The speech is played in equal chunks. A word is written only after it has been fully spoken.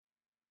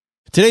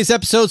Today's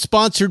episode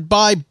sponsored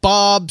by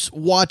Bob's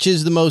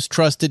Watches, the most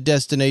trusted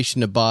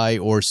destination to buy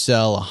or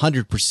sell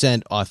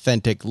 100%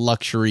 authentic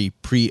luxury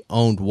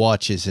pre-owned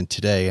watches. And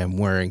today I'm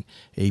wearing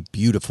a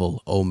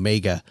beautiful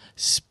Omega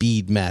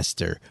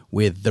Speedmaster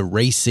with the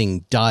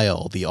racing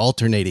dial. The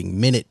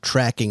alternating minute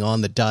tracking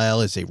on the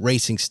dial is a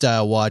racing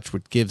style watch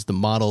which gives the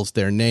models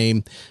their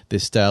name.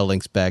 This style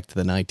links back to the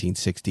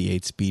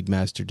 1968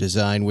 Speedmaster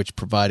design, which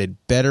provided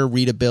better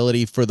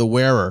readability for the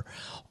wearer.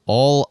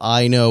 All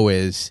I know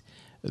is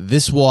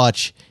this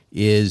watch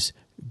is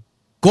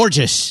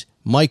gorgeous.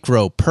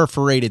 Micro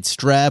perforated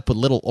strap with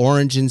little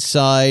orange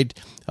inside.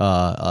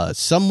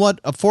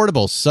 Somewhat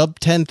affordable. Sub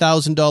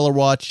 $10,000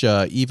 watch.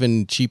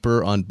 Even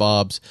cheaper on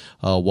Bob's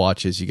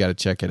watches. You got to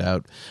check it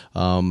out.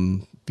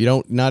 If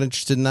you're not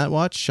interested in that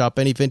watch, shop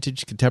any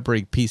vintage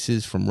contemporary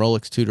pieces from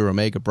Rolex, Tudor,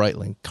 Omega,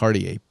 Breitling,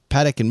 Cartier,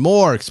 Patek, and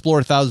more.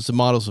 Explore thousands of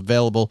models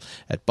available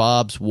at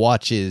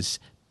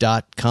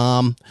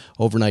bobswatches.com.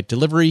 Overnight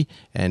delivery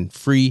and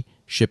free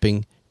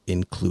shipping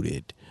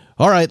included.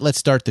 All right, let's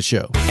start the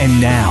show.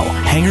 And now,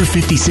 Hangar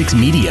 56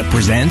 Media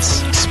presents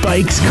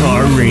Spike's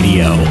Car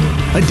Radio,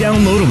 a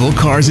downloadable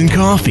cars and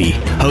coffee,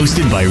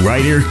 hosted by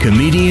writer,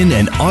 comedian,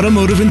 and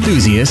automotive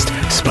enthusiast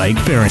Spike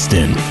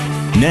Feresten.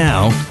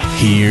 Now,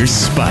 here's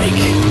Spike.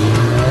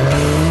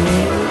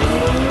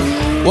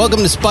 Welcome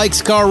to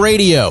Spike's Car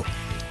Radio.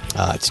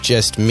 It's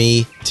just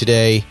me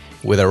today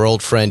with our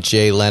old friend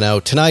Jay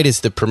Leno. Tonight is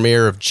the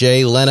premiere of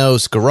Jay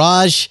Leno's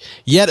Garage,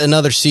 yet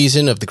another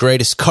season of the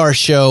greatest car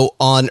show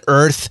on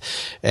earth.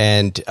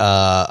 And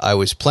I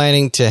was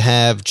planning to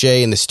have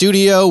Jay in the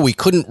studio. We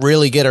couldn't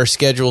really get our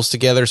schedules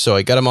together, so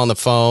I got him on the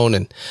phone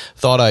and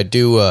thought I'd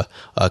do a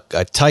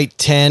tight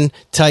 10,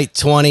 tight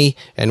 20.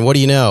 And what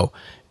do you know?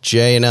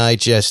 Jay and I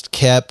just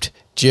kept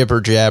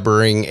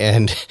jibber-jabbering,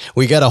 and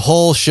we got a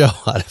whole show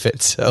out of it.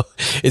 So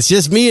it's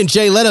just me and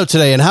Jay Leno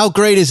today, and how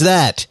great is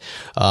that?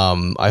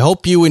 I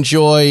hope you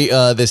enjoy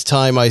this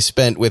time I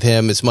spent with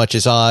him as much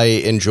as I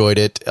enjoyed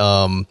it.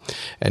 And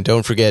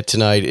don't forget,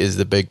 tonight is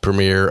the big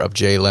premiere of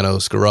Jay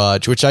Leno's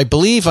Garage, which I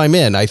believe I'm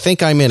in. I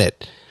think I'm in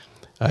it.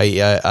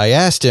 I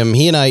asked him.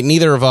 He and I,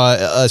 neither of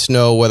us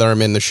know whether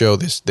I'm in the show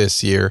this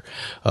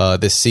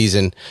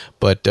season,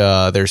 but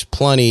there's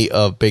plenty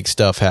of big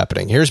stuff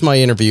happening. Here's my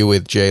interview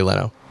with Jay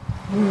Leno.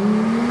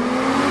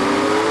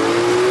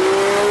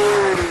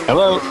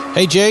 Hello.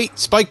 Hey, Jay.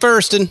 Spike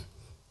Feresten.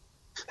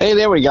 Hey,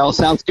 there we go.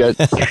 Sounds good.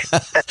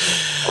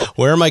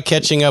 Where am I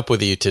catching up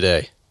with you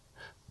today?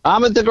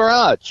 I'm at the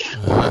garage.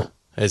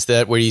 Is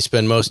that where you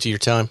spend most of your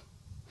time?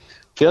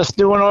 Just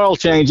doing oil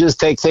changes.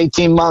 Takes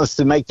 18 months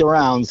to make the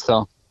rounds.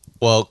 So,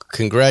 well,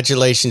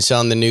 congratulations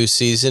on the new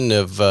season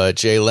of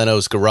Jay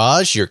Leno's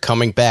Garage. You're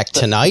coming back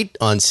tonight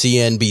on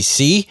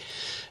CNBC,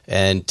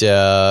 and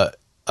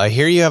I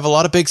hear you have a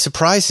lot of big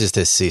surprises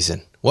this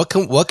season. What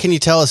can you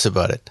tell us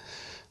about it?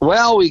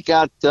 Well, we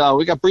got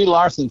Brie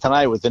Larson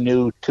tonight with the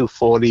new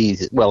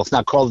 240. Well, it's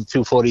not called the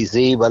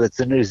 240Z, but it's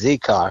a new Z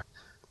car,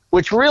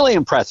 which really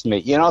impressed me.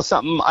 You know,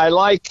 something I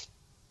like.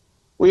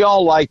 We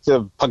all like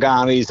the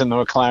Paganis and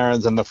the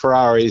McLarens and the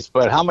Ferraris,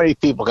 but how many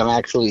people can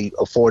actually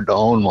afford to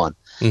own one?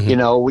 Mm-hmm. You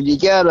know, when you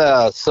get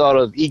a sort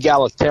of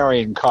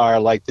egalitarian car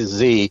like the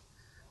Z,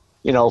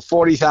 you know,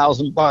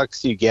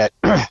 $40,000, you get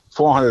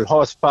 400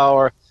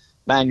 horsepower.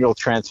 Manual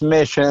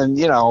transmission,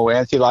 you know,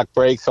 anti-lock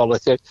brakes, all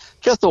this.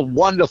 Just a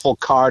wonderful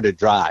car to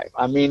drive.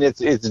 I mean,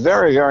 it's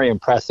very, very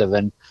impressive.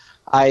 And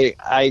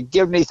I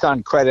give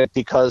Nissan credit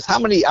because how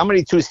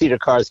many two-seater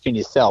cars can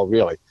you sell,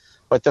 really?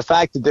 But the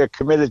fact that they're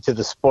committed to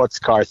the sports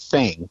car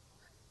thing,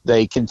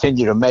 they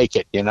continue to make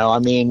it, you know. I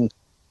mean,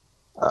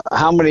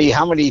 how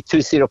many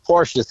two-seater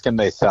Porsches can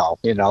they sell?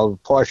 You know,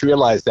 Porsche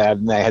realized that,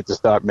 and they had to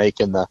start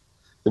making the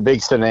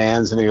big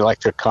sedans and the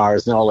electric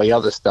cars and all the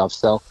other stuff.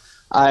 So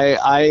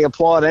I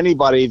applaud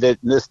anybody that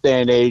in this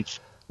day and age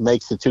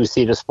makes a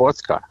two-seater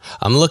sports car.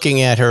 I'm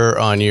looking at her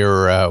on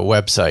your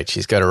website.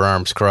 She's got her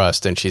arms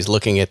crossed, and she's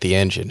looking at the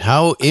engine.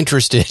 How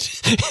interested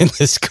in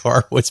this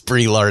car was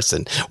Brie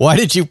Larson? Why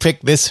did you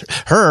pick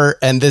her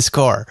and this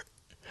car?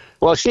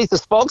 Well, she's the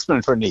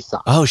spokesman for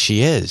Nissan. Oh,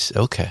 she is?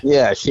 Okay.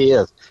 Yeah, she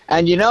is.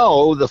 And, you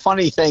know, the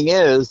funny thing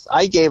is,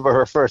 I gave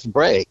her first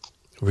break.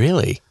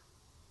 Really?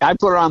 I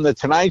put her on The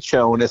Tonight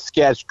Show in a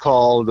sketch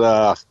called...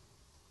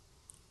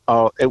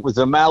 it was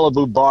a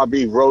Malibu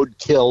Barbie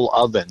roadkill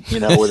oven, you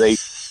know, where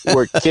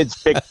kids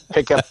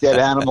pick up dead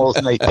animals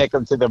and they take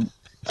them to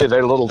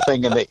their little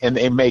thing and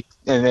they make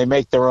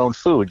their own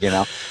food, you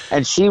know.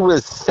 And she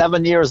was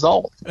 7 years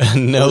old.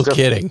 No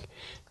kidding.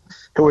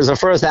 It was her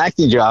first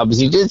acting job.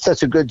 She did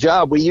such a good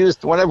job. We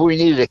used whenever we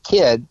needed a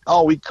kid.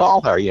 Oh, we'd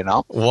call her, you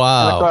know.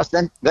 Wow. And of course,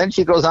 then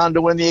she goes on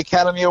to win the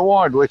Academy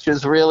Award, which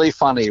is really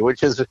funny.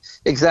 Which is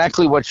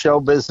exactly what show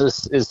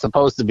business is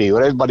supposed to be.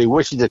 What everybody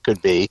wishes it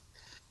could be.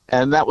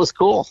 And that was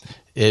cool.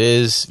 It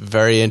is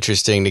very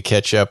interesting to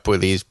catch up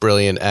with these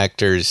brilliant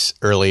actors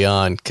early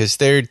on because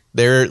they're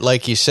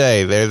like you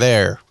say, they're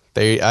there.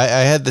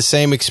 I had the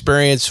same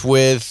experience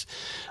with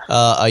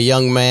a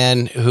young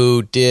man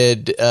who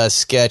did a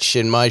sketch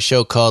in my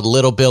show called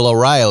Little Bill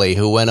O'Reilly,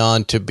 who went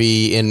on to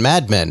be in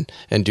Mad Men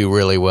and do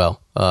really well.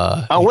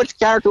 Which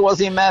character was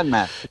he in Mad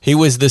Men? He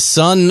was the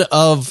son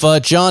of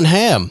John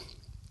Hamm.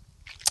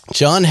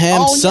 John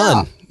Hamm's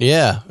son.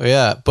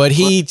 Yeah. But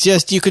he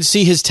just, you could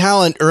see his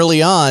talent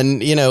early on.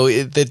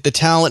 The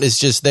talent is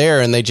just there,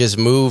 and they just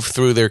move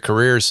through their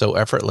careers so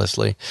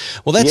effortlessly.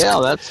 Well,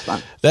 that's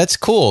fun. That's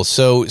cool.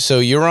 So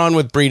you're on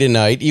with Bree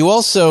tonight. You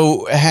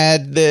also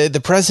had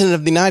the President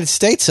of the United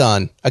States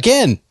on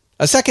again,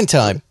 a second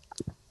time.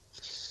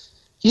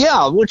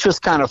 Yeah, which was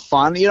kind of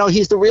fun.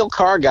 He's the real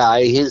car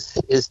guy.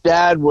 His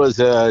dad was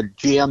a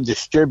GM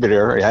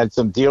distributor. He had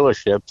some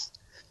dealerships.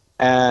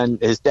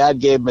 And his dad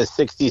gave him a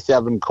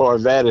 67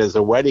 Corvette as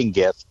a wedding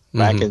gift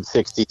back in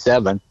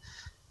 67.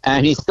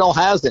 And he still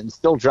has it and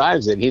still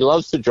drives it. He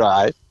loves to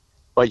drive.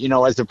 But,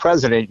 as a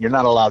president, you're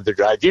not allowed to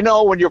drive.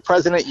 When you're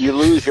president, you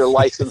lose your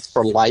license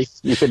for life.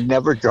 You can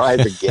never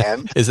drive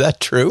again. Is that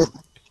true?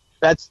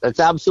 That's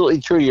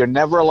absolutely true. You're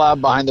never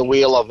allowed behind the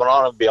wheel of an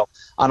automobile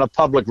on a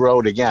public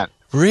road again.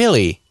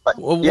 Really? But,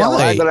 well, yeah,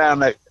 why?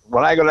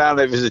 when I go down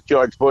to visit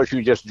George Bush,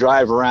 we just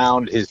drive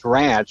around his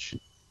ranch,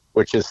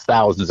 which is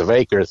thousands of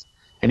acres.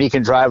 And he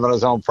can drive on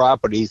his own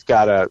property. He's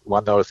got one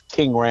of those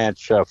King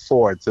Ranch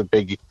Fords, a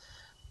big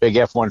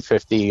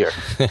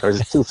F-150 or is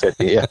it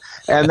 250? Yeah,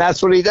 and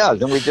that's what he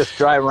does. And we just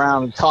drive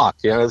around and talk.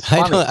 It's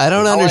funny. I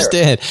don't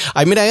understand.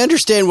 I mean, I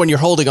understand when you're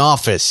holding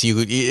office,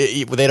 you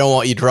they don't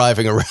want you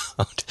driving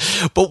around.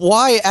 But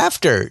why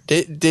after?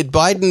 Did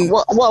Biden?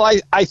 Well,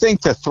 I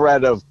think the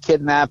threat of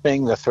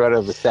kidnapping, the threat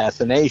of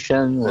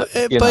assassination.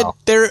 But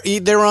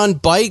they're on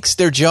bikes.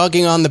 They're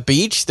jogging on the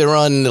beach. They're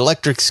on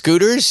electric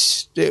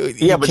scooters.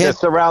 Yeah, but they're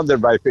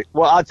surrounded by people.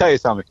 Well, I'll tell you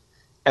something.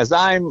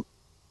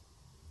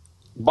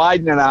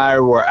 Biden and I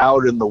were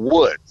out in the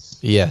woods.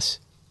 Yes.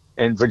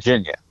 In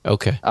Virginia.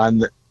 Okay. On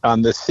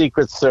the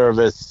Secret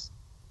Service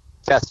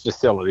test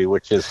facility,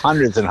 which is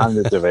hundreds and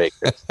hundreds of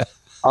acres.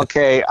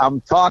 Okay, I'm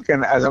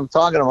talking to them,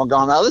 I'm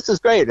going, now this is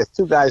great. There's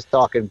two guys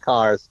talking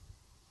cars.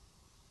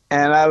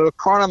 And out of the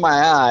corner of my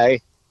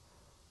eye,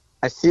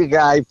 I see a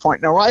guy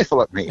pointing a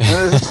rifle at me. And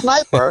there's a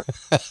sniper,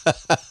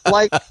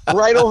 like,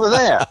 right over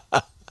there.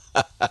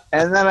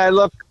 And then I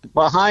look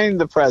behind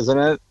the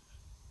president,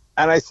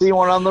 and I see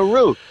one on the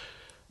roof.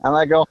 And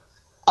I go,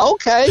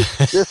 okay,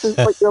 this is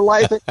what your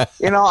life is.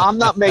 I'm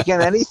not making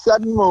any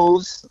sudden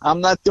moves. I'm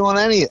not doing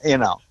any,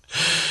 But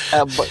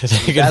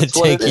they're going to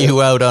take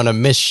you out on a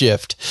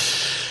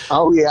misshift.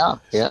 Oh, yeah.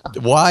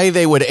 Why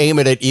they would aim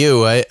it at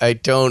you, I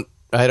don't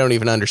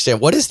even understand.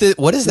 What does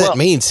that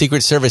mean,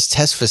 Secret Service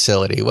test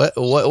facility? What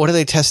are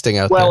they testing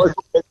out there? Well,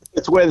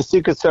 it's where the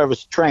Secret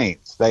Service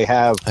trains. They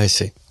have I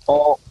see.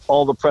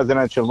 all the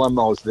presidential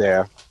limos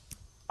there.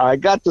 I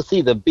got to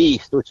see the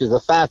Beast, which is a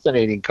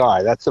fascinating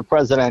car. That's a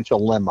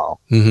presidential limo.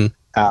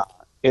 Mm-hmm.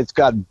 It's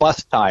got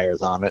bus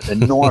tires on it,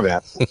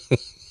 enormous.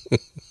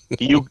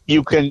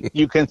 you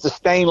can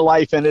sustain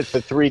life in it for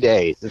 3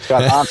 days. It's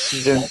got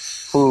oxygen,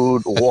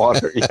 food,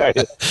 water.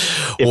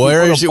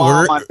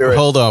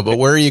 Hold on, but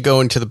where are you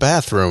going to the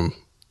bathroom?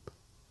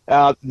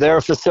 There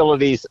are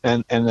facilities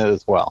in it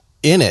as well.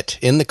 In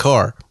the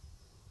car.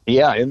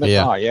 Yeah, in the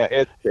car.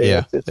 Yeah,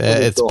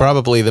 it's cool.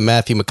 Probably the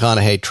Matthew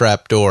McConaughey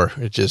trap door.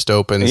 It just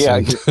opens. Yeah,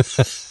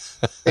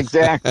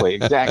 exactly.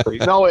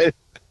 No, it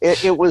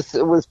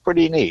was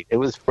pretty neat. It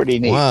was pretty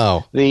neat.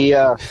 Wow.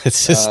 It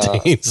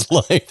sustains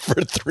life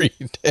for 3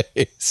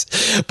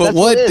 days. But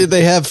what did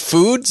they have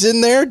foods in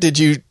there? Did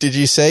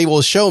you say?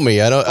 Well, show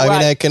me.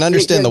 I can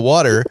understand the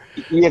water.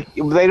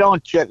 They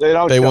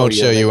don't. They won't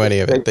show you any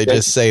of it. They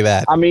just say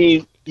that. I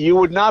mean, you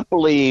would not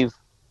believe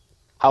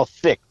how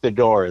thick the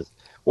door is.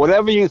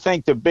 Whatever you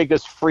think the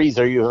biggest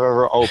freezer you've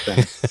ever opened,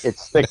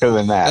 it's thicker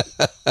than that.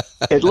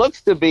 It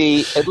looks to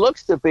be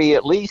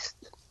at least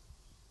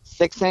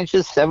 6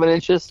 inches, 7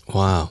 inches.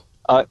 Wow.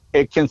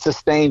 It can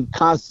sustain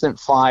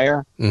constant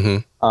fire. Mm-hmm.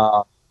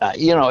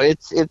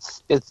 It's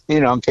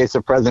in case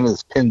the president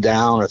is pinned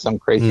down or some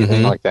crazy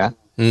thing like that.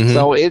 Mm-hmm.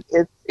 So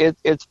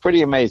it's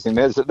pretty amazing.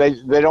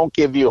 They don't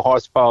give you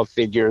horsepower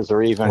figures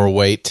or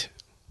weight.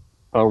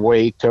 Or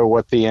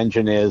what the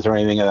engine is or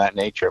anything of that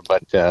nature.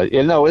 But,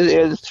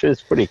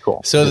 it's pretty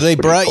cool. So they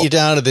brought you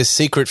down to this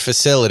secret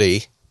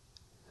facility,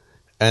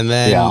 and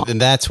then and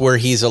that's where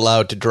he's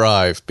allowed to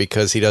drive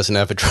because he doesn't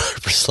have a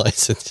driver's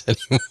license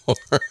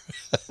anymore.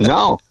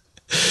 No.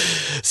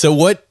 So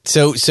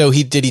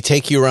did he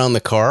take you around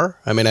the car?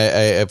 I mean,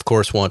 I of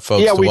course want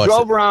folks to watch. Yeah, we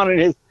drove around in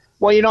his,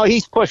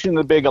 he's pushing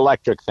the big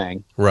electric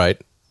thing.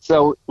 Right.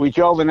 So we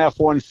drove an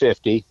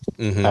F-150,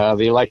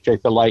 the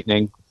electric, the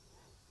Lightning.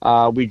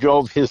 We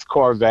drove his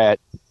Corvette.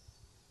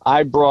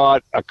 I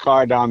brought a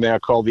car down there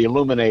called the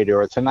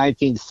Illuminator. It's a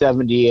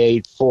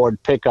 1978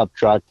 Ford pickup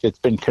truck. It's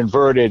been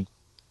converted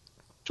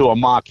to a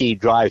Mach-E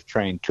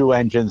drivetrain, 2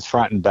 engines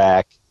front and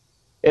back.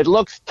 It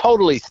looks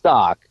totally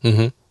stock.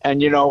 Mm-hmm.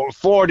 And,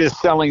 Ford is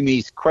selling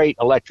these crate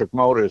electric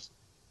motors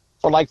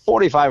for like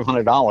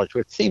 $4,500,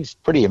 which seems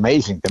pretty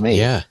amazing to me.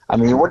 Yeah. I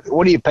mean,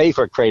 what do you pay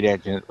for a crate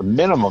engine?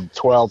 Minimum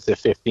 12 to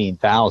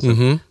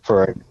 15,000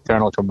 for an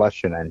internal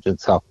combustion engine.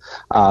 So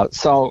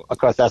of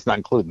course that's not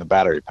including the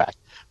battery pack.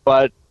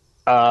 But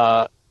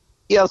so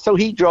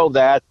he drove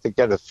that to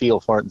get a feel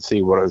for it and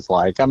see what it was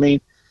like. I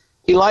mean,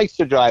 he likes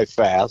to drive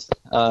fast.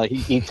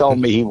 He told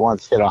me he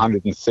once hit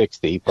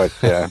 160, but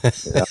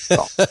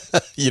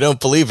you don't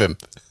believe him.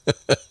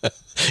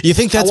 You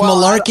think that's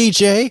malarkey,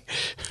 Jay?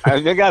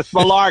 I think that's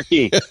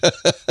malarkey.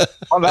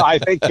 I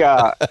think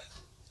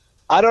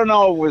I don't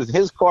know if it was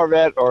his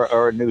Corvette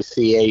or a new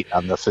C8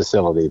 on the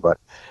facility, but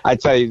I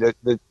tell you that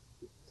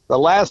the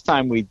last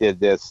time we did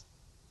this,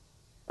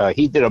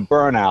 he did a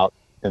burnout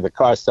and the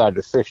car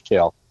started to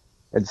fishtail,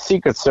 and the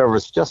Secret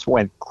Service just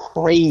went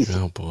crazy.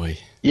 Oh boy!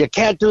 You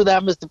can't do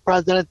that, Mr.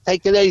 President.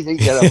 Take it easy.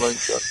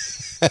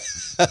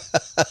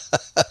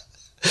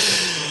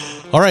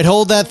 All right,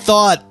 hold that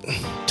thought.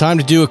 Time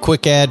to do a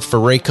quick ad for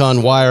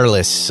Raycon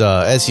Wireless.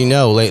 As you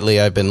know, lately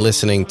I've been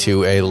listening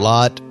to a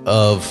lot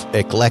of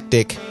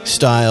eclectic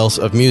styles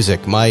of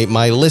music. My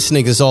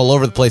listening is all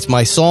over the place.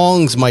 My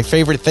songs, my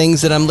favorite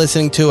things that I'm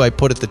listening to, I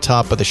put at the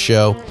top of the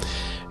show.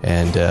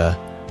 And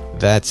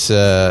that's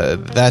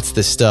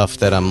the stuff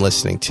that I'm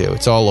listening to.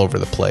 It's all over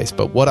the place.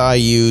 But what I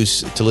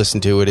use to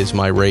listen to it is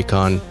my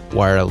Raycon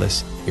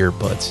Wireless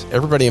earbuds.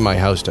 Everybody in my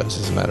house does,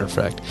 as a matter of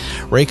fact.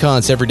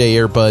 Raycon's everyday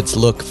earbuds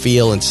look,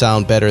 feel, and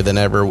sound better than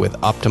ever with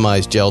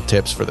optimized gel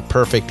tips for the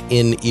perfect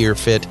in-ear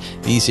fit.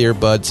 These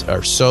earbuds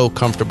are so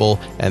comfortable,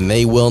 and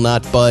they will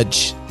not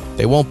budge.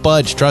 They won't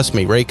budge, trust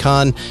me.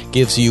 Raycon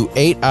gives you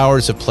 8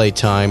 hours of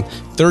playtime,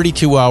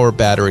 32-hour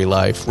battery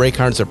life.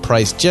 Raycons are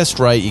priced just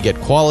right. You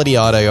get quality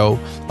audio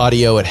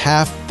at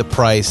half the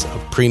price of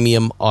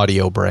premium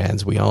audio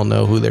brands. We all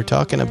know who they're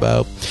talking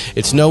about.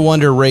 It's no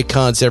wonder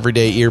Raycon's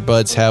everyday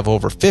earbuds have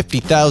over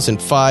 50,000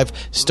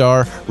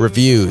 5-star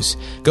reviews.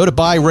 Go to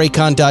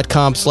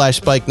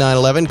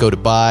buyraycon.com/spike911. Go to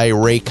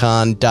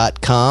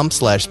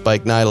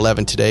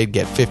buyraycon.com/spike911 today to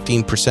get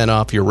 15%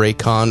 off your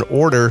Raycon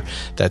order.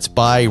 That's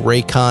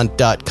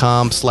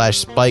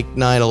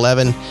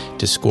buyraycon.com/spike911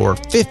 to score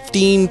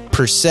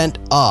 15%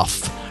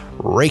 off.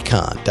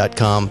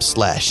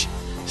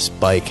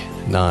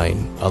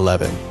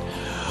 Raycon.com/spike911.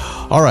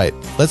 All right,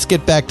 let's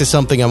get back to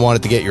something I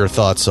wanted to get your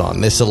thoughts on.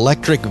 This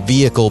electric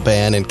vehicle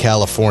ban in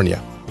California.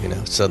 You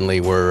know,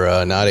 suddenly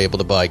we're not able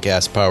to buy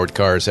gas-powered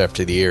cars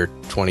after the year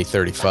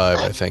 2035,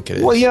 I think it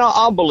is. Well,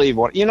 I'll believe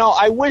one.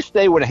 I wish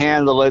they would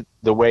handle it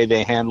the way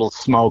they handle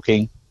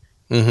smoking.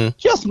 Mm-hmm.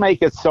 Just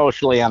make it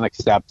socially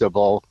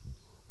unacceptable.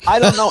 I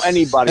don't know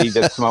anybody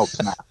that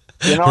smokes now.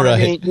 You know what I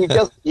mean?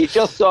 You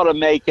just sort of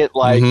make it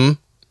like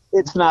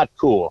it's not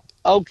cool.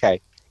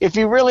 Okay. If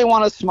you really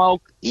want to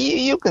smoke,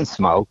 you can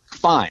smoke.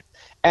 Fine.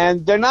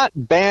 And they're not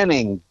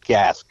banning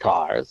gas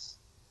cars.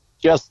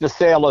 Just the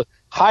sale of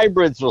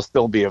hybrids will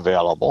still be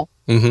available.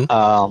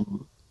 Mm-hmm.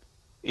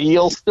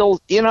 You'll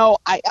still,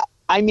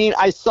 I mean,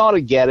 I sort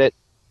of get it.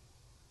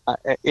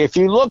 If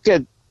you look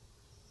at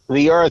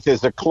the earth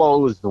as a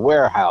closed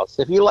warehouse,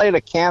 if you light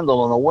a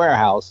candle in a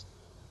warehouse,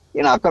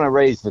 you're not going to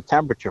raise the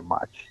temperature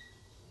much.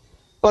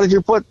 But if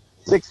you put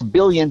 6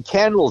 billion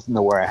candles in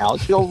the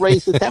warehouse, you'll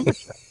raise the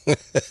temperature.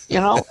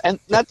 And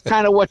that's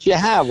kind of what you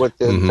have with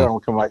the internal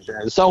combustion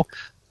engine. So,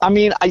 I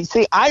mean,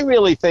 I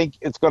really think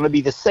it's going to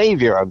be the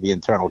savior of the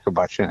internal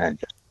combustion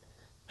engine.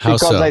 How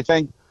because so? I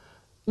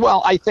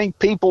think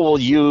people will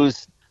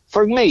use,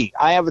 for me,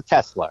 I have a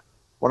Tesla.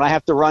 When I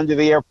have to run to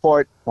the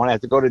airport, when I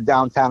have to go to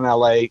downtown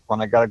LA,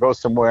 when I got to go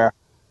somewhere,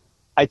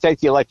 I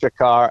take the electric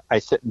car, I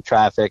sit in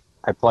traffic,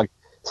 I've got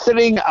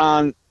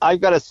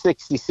a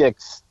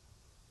 66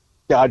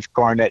 Dodge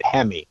Coronet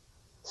Hemi.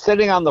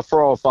 Sitting on the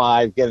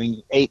 405,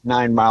 getting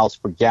 8-9 miles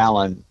per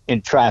gallon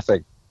in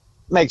traffic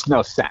makes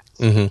no sense.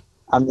 Mm-hmm.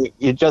 I mean,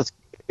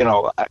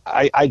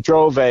 I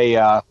drove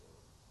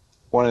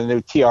one of the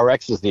new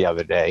TRXs the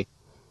other day.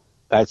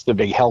 That's the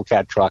big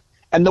Hellcat truck.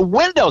 And the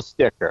window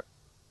sticker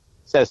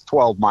says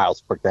 12 miles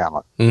per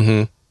gallon.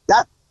 Mm-hmm.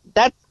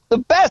 That's the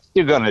best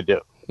you're going to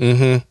do.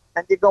 Mm-hmm.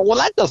 And you go, well,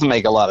 that doesn't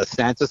make a lot of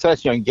sense,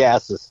 especially when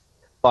gas is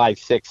 $5,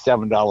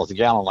 $6, $7 a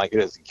gallon like it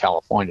is in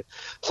California.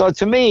 So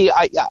to me,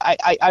 I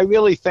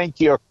really think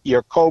your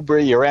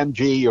Cobra, your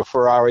MG, your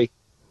Ferrari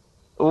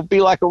will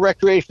be like a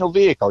recreational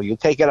vehicle. You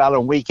take it out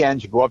on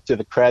weekends, you go up to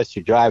the crest,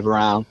 you drive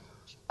around.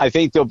 I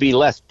think there'll be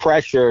less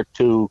pressure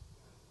to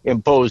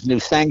impose new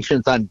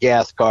sanctions on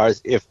gas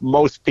cars if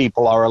most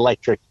people are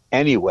electric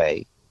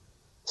anyway.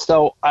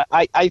 So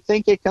I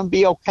think it can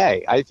be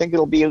okay. I think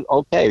it'll be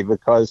okay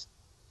because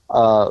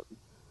I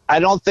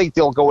don't think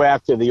they'll go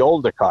after the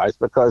older cars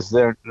because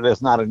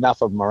there's not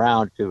enough of them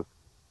around to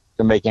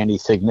make any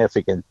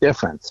significant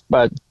difference.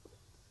 But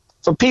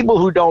for people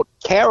who don't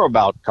care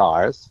about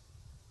cars,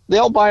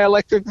 they'll buy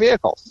electric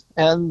vehicles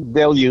and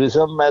they'll use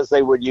them as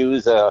they would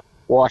use a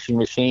washing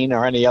machine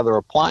or any other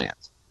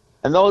appliance.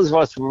 And those of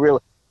us who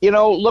really,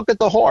 look at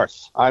the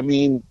horse. I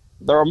mean,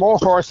 there are more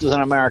horses in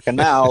America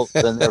now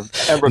than there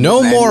ever been.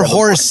 No more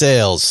horse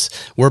sales.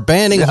 We're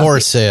banning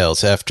horse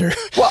sales after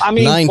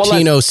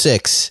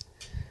 1906.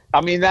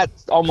 I mean,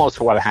 that's almost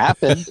what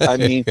happened. I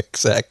mean,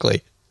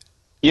 exactly.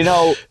 You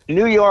know,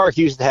 New York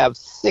used to have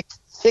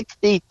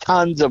 60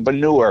 tons of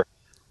manure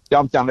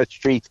dumped on the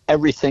streets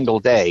every single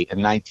day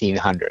in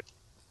 1900.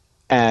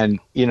 And,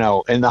 you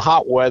know, in the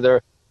hot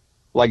weather,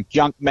 like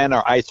junk men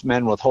or ice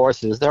men with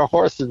horses, their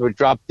horses would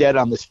drop dead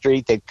on the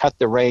street. They'd cut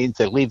the reins.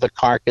 They'd leave the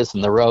carcass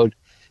in the road,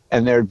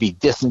 and there'd be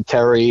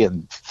dysentery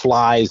and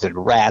flies and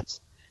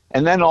rats.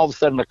 And then all of a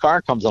sudden a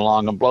car comes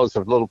along and blows a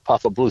little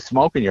puff of blue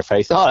smoke in your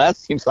face. Oh, that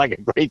seems like a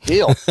great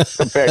deal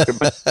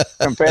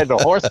compared to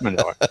horse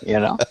manure, you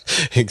know?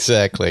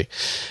 Exactly.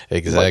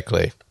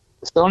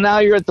 So now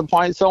you're at the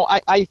point. So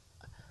I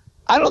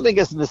don't think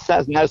it's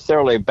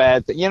necessarily a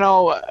bad thing. You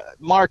know,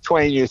 Mark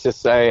Twain used to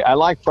say, I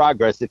like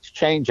progress. It's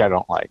change I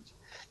don't like.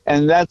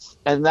 And that's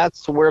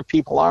where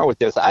people are with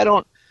this. I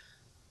don't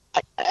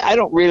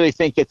really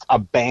think it's a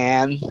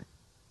ban.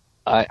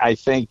 I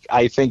think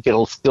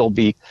it'll still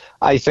be.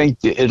 I think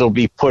it'll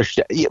be pushed.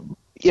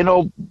 You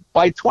know,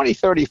 by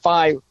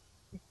 2035,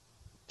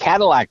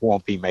 Cadillac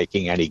won't be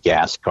making any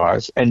gas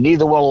cars, and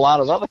neither will a lot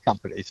of other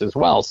companies as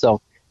well.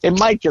 So it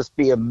might just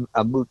be a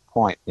moot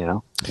point. You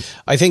know,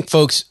 I think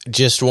folks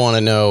just want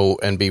to know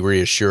and be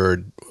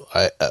reassured.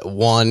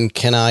 One,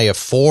 can I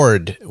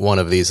afford one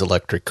of these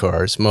electric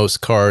cars? Most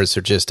cars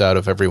are just out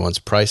of everyone's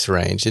price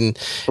range. And,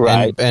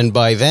 right. and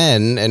by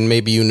then, and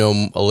maybe you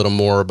know a little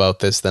more about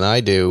this than I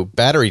do,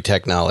 battery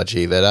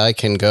technology that I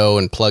can go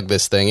and plug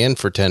this thing in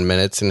for 10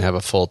 minutes and have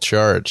a full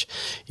charge.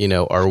 You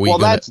know, are we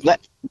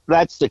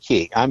that's the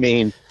key. I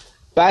mean,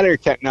 battery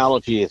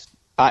technology is,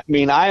 I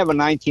mean, I have a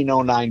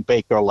 1909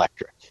 Baker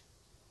Electric.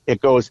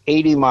 It goes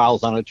 80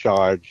 miles on a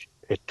charge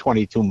at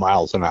 22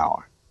 miles an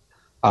hour.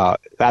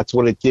 That's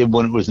what it did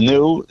when it was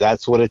new.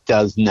 That's what it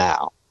does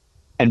now.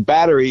 And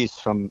batteries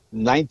from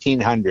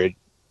 1900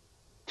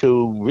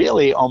 to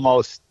really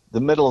almost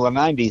the middle of the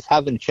 90s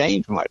haven't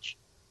changed much.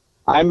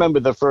 I remember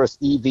the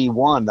first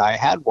EV1. I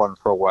had one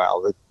for a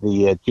while,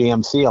 the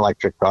GMC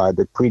electric car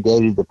that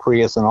predated the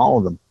Prius and all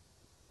of them.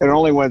 It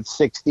only went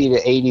 60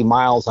 to 80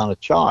 miles on a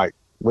charge,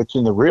 which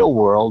in the real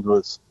world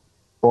was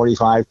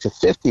 45 to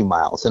 50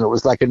 miles. And it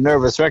was like a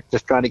nervous wreck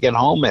just trying to get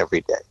home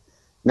every day.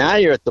 Now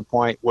you're at the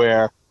point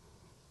where,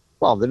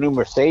 well, the new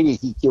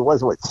Mercedes EQ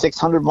was,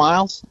 600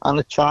 miles on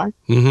a charge?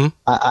 Mm-hmm.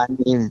 I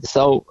mean,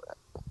 so,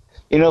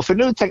 you know, for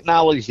new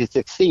technology to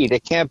succeed,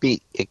 it can't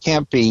be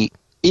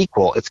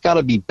equal. It's got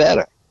to be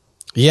better.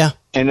 Yeah.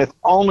 And it's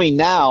only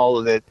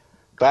now that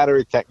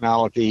battery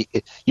technology,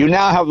 you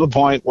now have the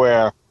point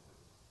where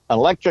an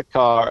electric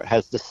car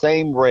has the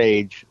same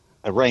range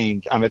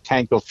on a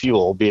tank of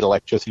fuel, be it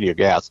electricity or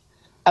gas,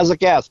 as a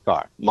gas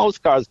car.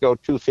 Most cars go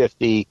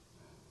 250,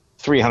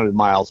 300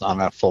 miles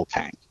on a full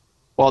tank.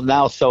 Well,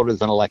 now so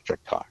does an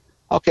electric car.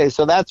 Okay,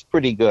 so that's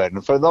pretty good.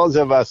 And for those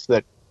of us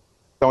that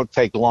don't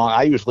take long,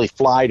 I usually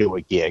fly to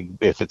a gig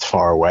if it's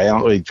far away. I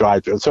don't really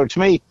drive to it. So to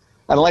me,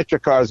 an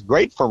electric car is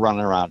great for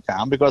running around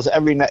town because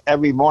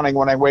every morning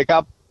when I wake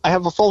up, I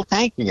have a full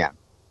tank again.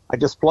 I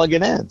just plug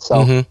it in.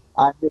 So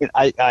I mean,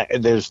 I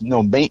there's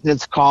no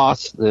maintenance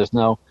costs. There's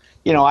no,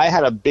 you know, I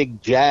had a big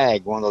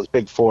Jag, one of those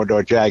big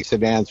 4-door Jag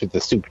sedans with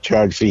the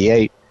supercharged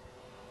V8,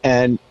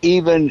 and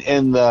even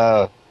in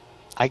the,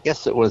 I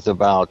guess it was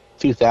about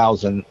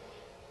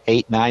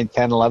 2008, 9,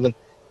 10, 11,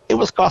 it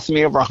was costing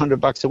me over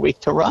 $100 a week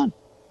to run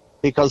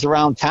because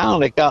around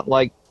town it got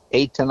like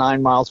 8 to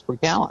 9 miles per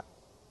gallon.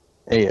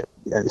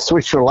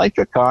 Switch to an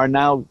electric car,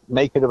 now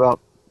make it about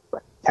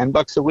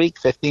 $10 a week,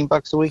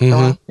 $15 a week.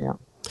 Yeah.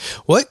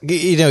 What,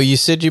 you know, you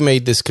said you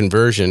made this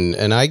conversion,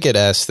 and I get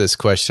asked this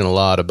question a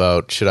lot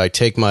about, should I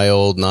take my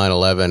old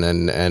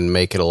 911 and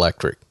make it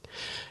electric?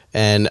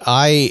 And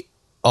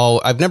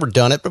I've never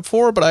done it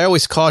before, but I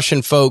always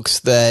caution folks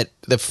that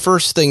the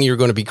first thing you're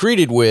going to be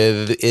greeted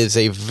with is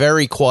a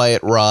very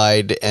quiet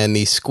ride and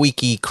the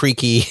squeaky,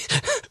 creaky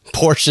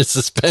Porsche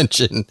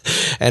suspension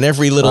and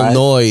every little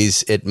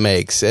noise it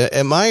makes.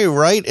 Am I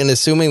right in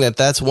assuming that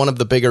that's one of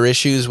the bigger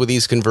issues with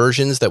these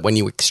conversions, that when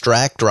you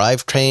extract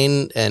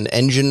drivetrain and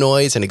engine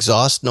noise and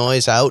exhaust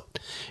noise out,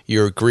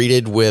 you're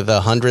greeted with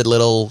 100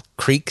 little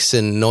creaks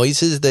and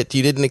noises that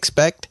you didn't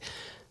expect?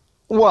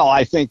 Well,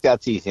 I think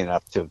that's easy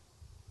enough to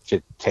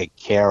take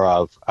care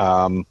of.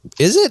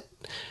 Is it?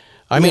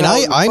 I mean,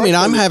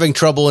 I'm having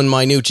trouble in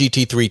my new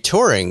GT3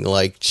 Touring,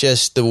 like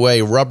just the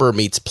way rubber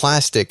meets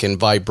plastic and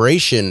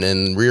vibration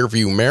and rear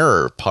view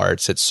mirror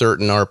parts at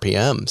certain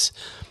RPMs.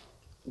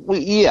 Well,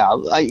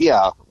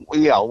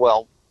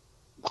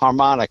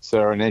 harmonics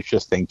are an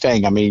interesting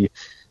thing. I mean,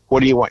 what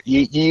do you want?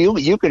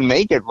 You can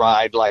make it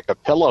ride like a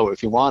pillow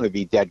if you want to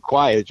be dead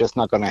quiet. It's just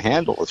not going to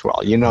handle as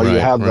well. You know, you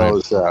have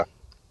those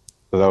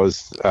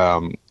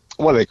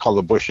what do they call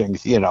the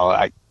bushings? You know,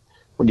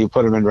 when you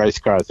put them in race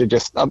cars, they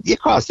just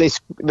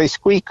they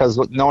squeak because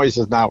noise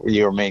is not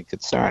your main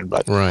concern.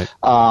 But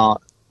the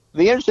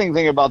interesting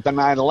thing about the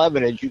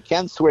 911 is you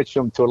can switch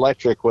them to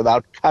electric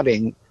without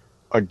cutting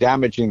or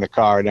damaging the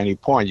car at any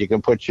point. You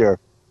can put your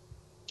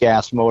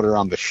gas motor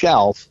on the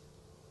shelf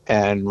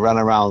and run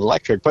around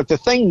electric. But the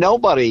thing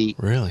nobody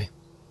really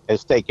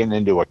has taken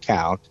into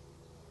account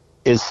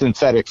is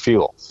synthetic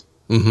fuels.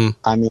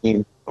 I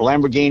mean,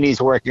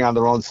 Lamborghini's working on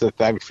their own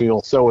synthetic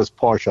fuel, so is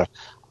Porsche.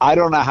 I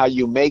don't know how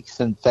you make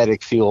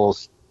synthetic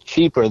fuels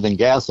cheaper than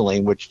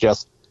gasoline, which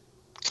just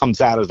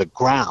comes out of the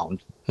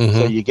ground.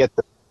 So you get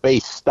the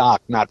base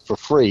stock not for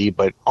free,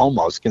 but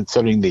almost,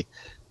 considering the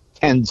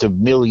tens of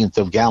millions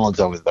of gallons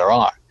of it there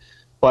are.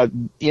 But,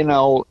 you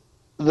know,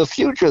 the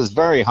future is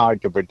very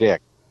hard to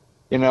predict.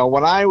 You know,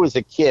 when I was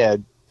a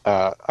kid,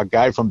 a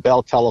guy from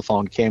Bell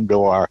Telephone came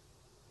to our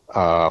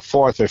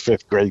fourth or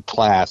fifth grade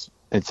class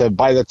and said,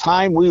 by the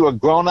time we were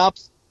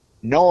grown-ups,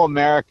 no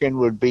American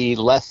would be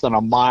less than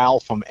a mile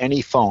from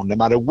any phone. No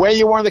matter where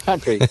you were in the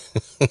country,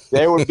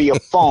 there would be a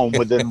phone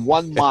within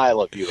 1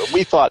 mile of you. And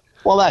we thought,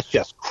 well, that's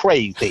just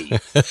crazy.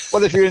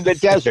 What if you're in the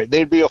desert?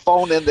 There'd be a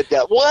phone in the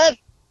desert. What?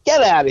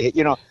 Get out of here.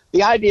 You know,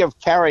 the idea of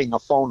carrying a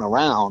phone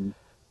around,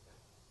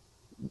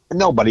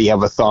 nobody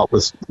ever thought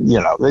was,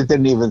 you know, it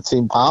didn't even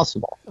seem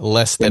possible.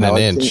 Less than an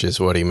inch is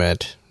what he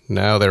meant.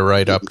 Now they're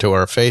right up to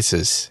our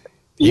faces.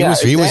 He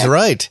was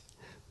right.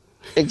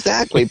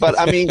 Exactly. But,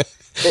 I mean,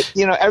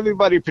 you know,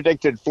 everybody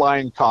predicted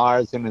flying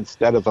cars, and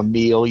instead of a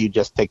meal, you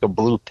just take a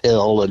blue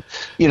pill and,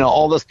 you know,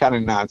 all this kind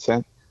of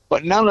nonsense.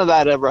 But none of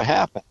that ever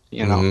happened,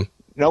 you know.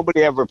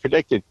 Nobody ever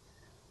predicted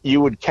you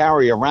would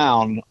carry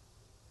around.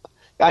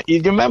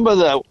 You remember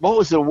what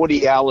was the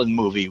Woody Allen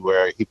movie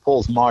where he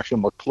pulls Marshall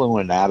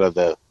McLuhan out of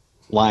the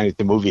line at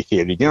the movie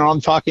theater? You know what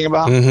I'm talking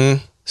about?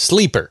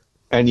 Sleeper.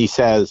 And he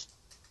says,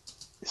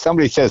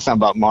 somebody says something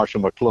about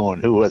Marshall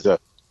McLuhan, who was a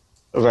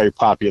very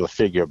popular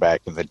figure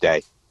back in the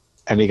day.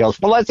 And he goes,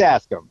 well, let's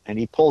ask him. And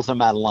he pulls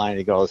him out of line.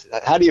 He goes,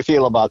 how do you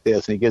feel about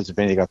this? And he gives his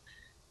opinion. He goes,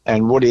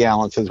 and Woody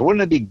Allen says,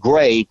 wouldn't it be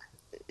great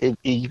if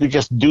you could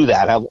just do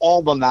that, have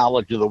all the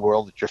knowledge of the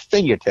world at your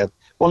fingertips?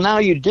 Well, now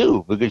you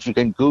do, because you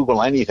can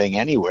Google anything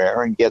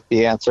anywhere and get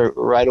the answer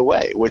right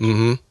away, which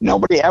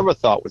nobody ever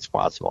thought was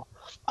possible.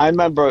 I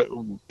remember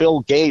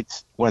Bill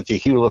Gates went to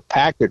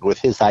Hewlett-Packard with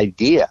his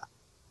idea.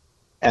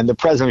 And the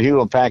president of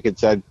Hewlett-Packard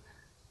said,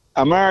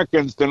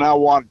 Americans do not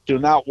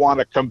want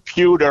a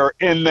computer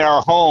in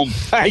their home.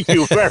 Thank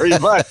you very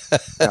much.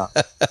 Yeah.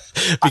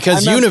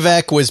 Because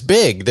UNIVAC was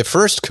big. The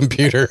first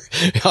computer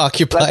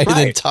occupied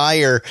an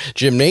entire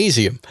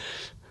gymnasium.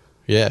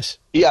 Yes.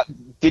 Yeah.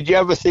 Did you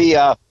ever see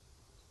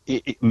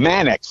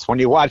Mannix? When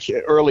you watch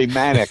early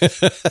Mannix,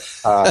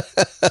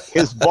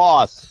 his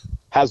boss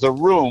has a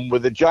room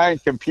with a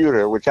giant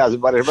computer, which has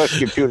about as much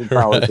computing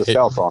power as a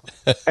cell phone.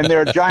 And there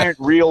are giant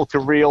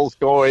reel-to-reels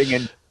going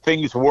and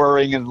things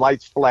whirring and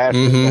lights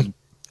flashing. And,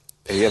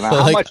 you know,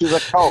 how much is a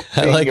Coke?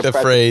 I like the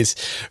phrase,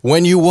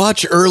 when you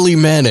watch early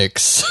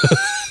Mannix.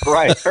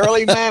 Right,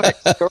 early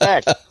Mannix,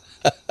 correct.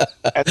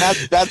 And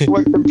that's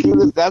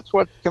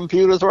what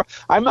computers were.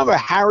 I remember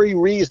Harry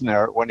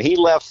Reasoner, when he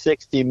left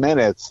 60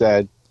 Minutes,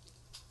 said,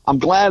 I'm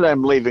glad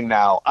I'm leaving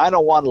now. I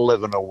don't want to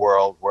live in a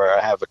world where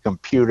I have a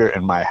computer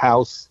in my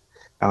house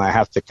and I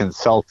have to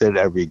consult it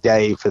every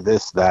day for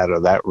this, that, or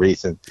that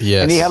reason.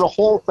 Yes. And he had a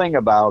whole thing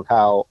about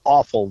how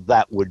awful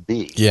that would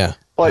be. Yeah.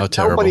 But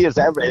nobody is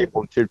ever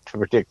able to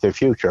predict the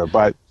future.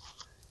 But,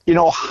 you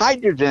know,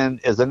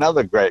 hydrogen is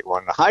another great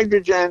one.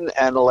 Hydrogen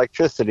and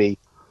electricity,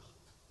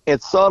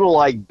 it's sort of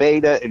like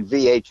beta and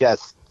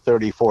VHS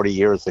 30, 40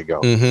 years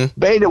ago.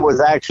 Beta was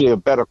actually a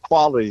better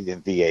quality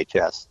than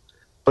VHS,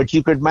 but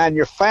you could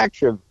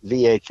manufacture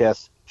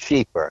VHS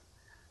cheaper.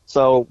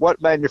 So what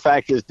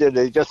manufacturers did,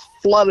 they just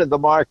flooded the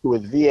market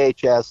with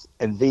VHS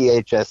and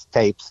VHS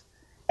tapes,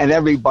 and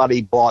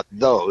everybody bought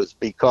those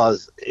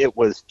because it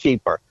was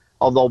cheaper,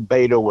 although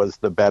beta was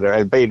the better,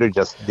 and beta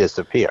just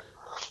disappeared.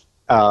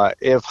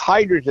 If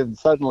hydrogen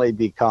suddenly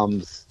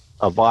becomes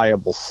a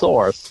viable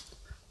source,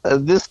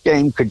 this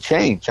game could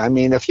change. I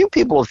mean, a few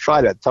people have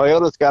tried it.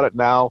 Toyota's got it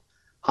now.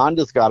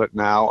 Honda's got it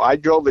now. I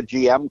drove a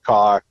GM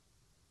car.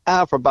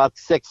 For about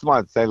 6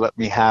 months, they let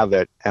me have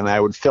it, and I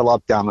would fill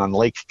up down on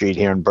Lake Street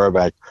here in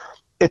Burbank.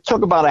 It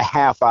took about a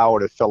half hour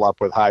to fill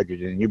up with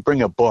hydrogen. You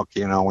bring a book,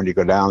 you know, when you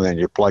go down there and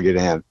you plug it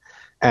in.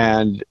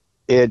 And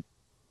it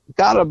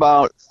got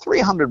about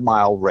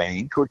 300-mile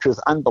range, which was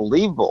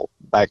unbelievable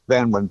back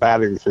then when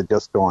batteries were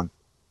just going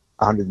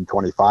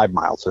 125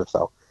 miles or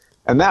so.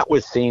 And that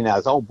was seen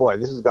as, oh, boy,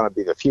 this is going to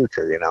be the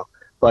future, you know.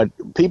 But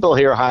people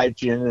hear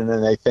hydrogen and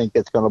then they think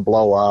it's going to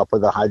blow up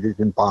with a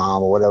hydrogen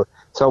bomb or whatever.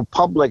 So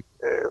public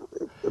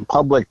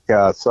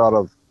sort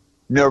of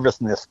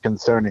nervousness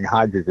concerning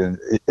hydrogen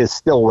is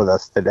still with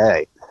us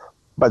today.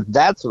 But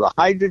that's the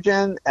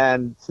hydrogen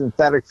and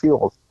synthetic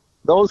fuels.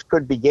 Those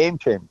could be game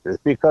changers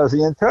because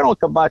the internal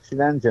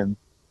combustion engine,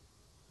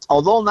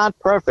 although not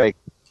perfect,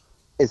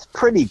 is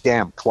pretty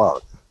damn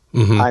close.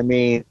 I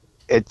mean,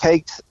 it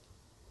takes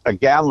a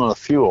gallon of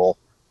fuel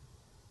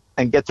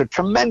and gets a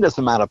tremendous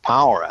amount of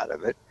power out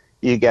of it.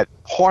 You get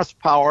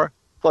horsepower,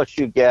 plus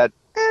you get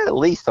at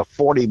least a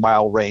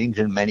 40-mile range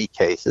in many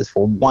cases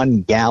for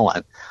 1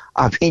 gallon.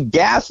 I mean,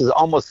 gas is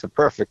almost the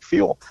perfect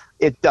fuel.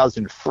 It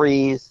doesn't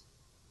freeze.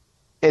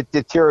 It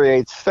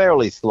deteriorates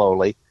fairly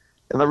slowly.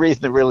 And the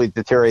reason it really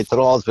deteriorates at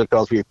all is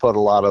because we put a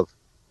lot of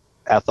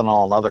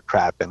ethanol and other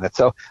crap in it.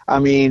 So, I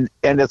mean,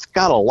 and it's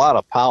got a lot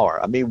of power.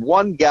 I mean,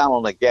 1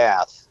 gallon of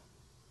gas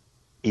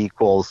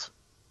equals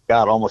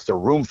got almost a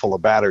room full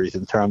of batteries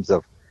in terms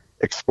of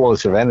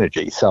explosive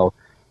energy. So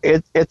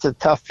it's a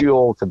tough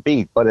fuel to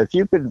beat. But if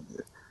you could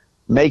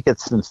make it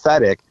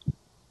synthetic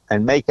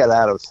and make it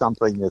out of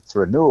something that's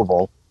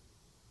renewable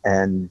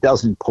and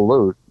doesn't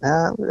pollute,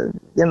 it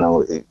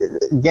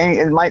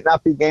might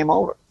not be game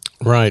over.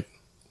 Right.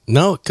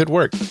 No, it could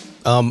work.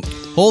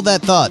 Hold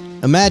that thought.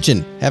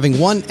 Imagine having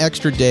one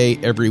extra day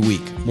every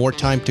week, more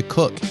time to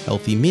cook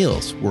healthy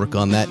meals, work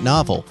on that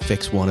novel,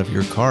 fix one of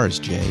your cars,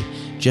 Jay.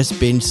 Just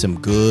binge some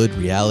good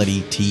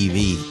reality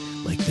TV,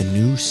 like the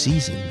new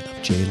season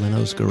of Jay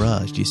Leno's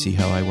Garage. Do you see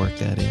how I work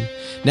that in?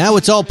 Now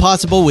it's all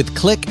possible with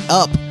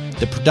ClickUp,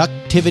 the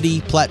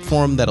productivity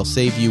platform that'll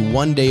save you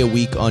one day a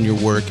week on your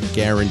work,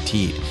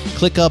 guaranteed.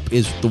 ClickUp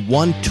is the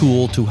one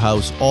tool to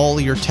house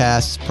all your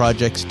tasks,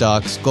 projects,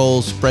 docs,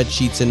 goals,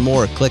 spreadsheets, and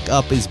more.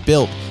 ClickUp is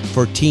built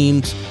for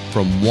teams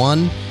from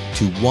 1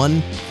 to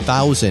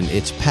 1,000.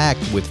 It's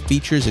packed with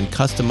features and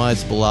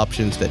customizable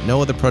options that no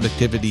other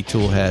productivity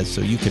tool has, so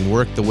you can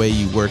work the way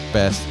you work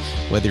best,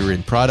 whether you're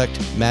in project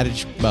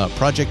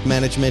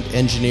management,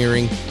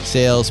 engineering,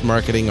 sales,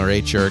 marketing, or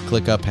HR.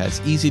 ClickUp has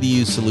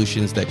easy-to-use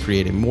solutions that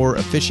create a more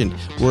efficient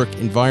work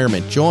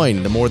environment.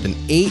 Join the more than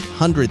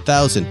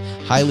 800,000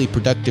 highly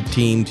productive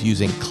teams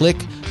using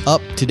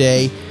ClickUp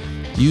today.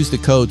 Use the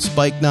code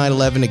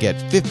SPIKE911 to get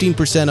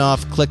 15%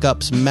 off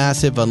ClickUp's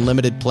massive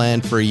unlimited plan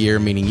for a year,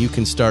 meaning you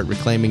can start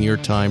reclaiming your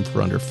time for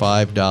under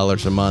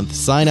 $5 a month.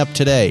 Sign up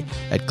today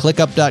at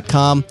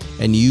clickup.com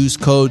and use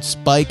code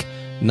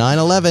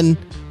SPIKE911.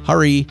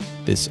 Hurry,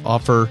 this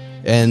offer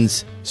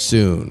ends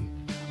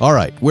soon. All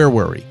right, where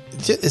were we?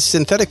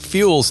 Synthetic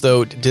fuels,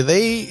 though, do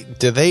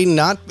they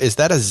not? Is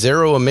that a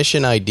zero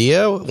emission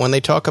idea when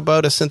they talk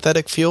about a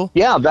synthetic fuel?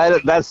 Yeah,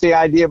 that's the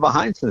idea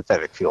behind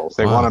synthetic fuels.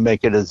 They want to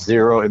make it a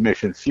zero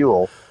emission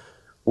fuel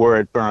where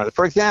it burns.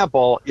 For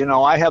example,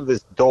 I have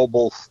this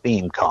Doble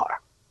steam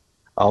car.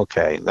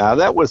 Okay, now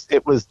it was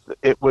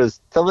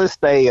till this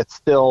day it's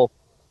still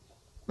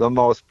the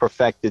most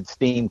perfected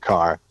steam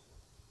car,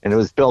 and it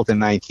was built in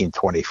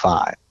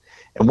 1925.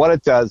 And what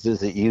it does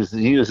is it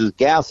uses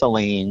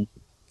gasoline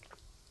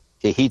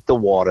to heat the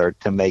water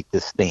to make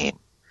the steam.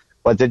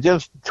 But the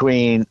difference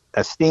between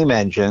a steam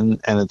engine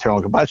and an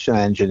internal combustion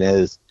engine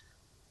is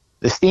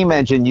the steam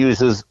engine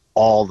uses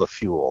all the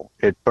fuel.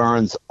 It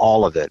burns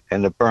all of it,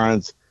 and it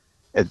burns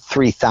at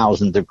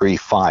 3,000 degree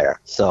fire.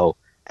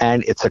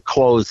 And it's a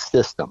closed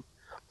system.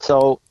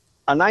 So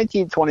a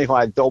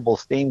 1925 Doble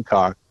steam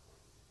car,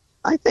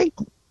 I think,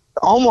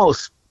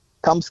 almost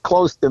comes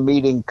close to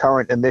meeting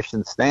current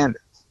emission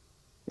standards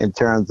in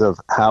terms of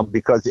how,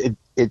 because it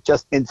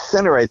just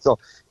incinerates. So,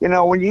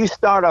 when you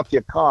start up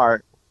your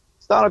car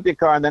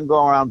and then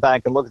go around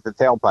back and look at the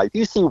tailpipe,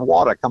 you see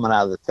water coming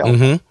out of the tailpipe.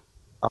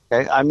 Mm-hmm.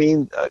 Okay. I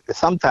mean,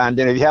 sometimes,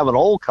 if you have an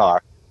old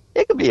car,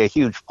 it could be a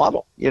huge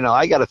puddle.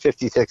 I got a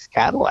 56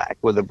 Cadillac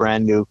with a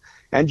brand new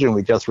engine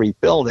we just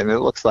rebuilt, and it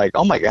looks like,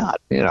 oh my God,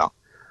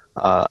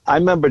 I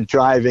remember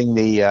driving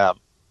the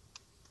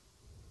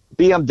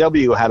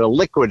BMW had a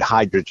liquid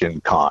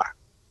hydrogen car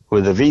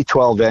with a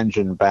V12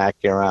 engine back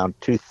around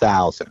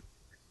 2000.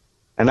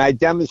 And I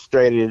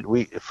demonstrated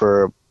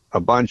for a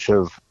bunch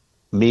of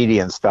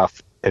media and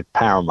stuff at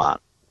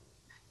Paramount.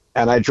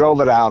 And I drove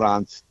it out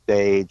on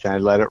stage, and I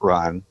let it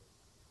run.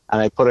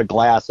 And I put a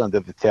glass under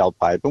the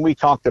tailpipe. And we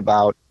talked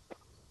about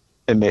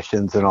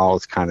emissions and all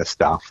this kind of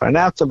stuff. And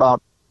after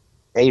about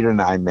 8 or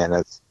 9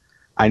 minutes,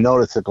 I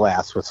noticed the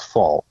glass was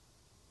full.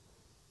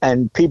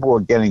 And people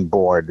were getting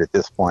bored at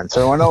this point.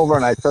 So I went over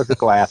and I took the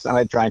glass and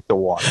I drank the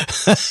water.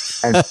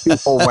 And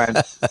people went,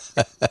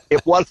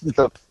 it wasn't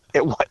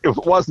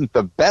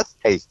the best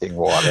tasting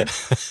water,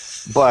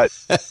 but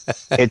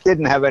it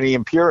didn't have any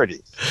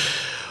impurities.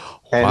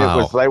 And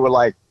Wow. they were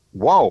like,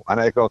 whoa.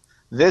 And I go,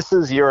 this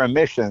is your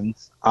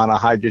emissions on a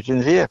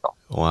hydrogen vehicle.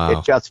 Wow.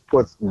 It just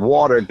puts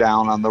water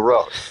down on the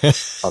road.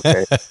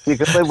 Okay. You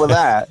can live with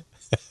that.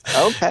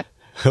 Okay.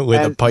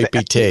 With a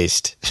pipey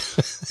taste.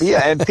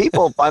 Yeah. And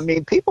people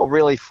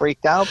really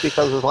freaked out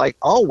because it's like,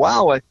 oh,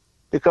 wow.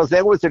 Because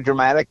there was a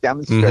dramatic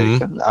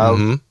demonstration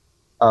of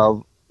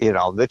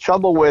the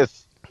trouble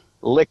with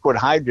liquid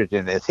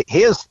hydrogen is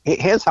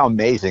here's how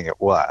amazing it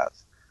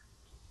was.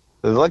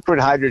 The liquid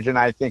hydrogen,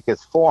 I think,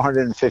 is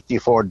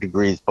 454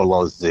 degrees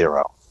below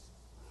zero.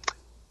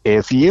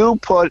 If you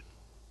put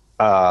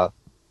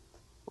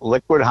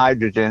liquid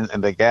hydrogen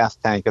in the gas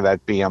tank of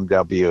that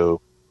BMW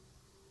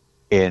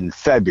in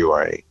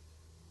February,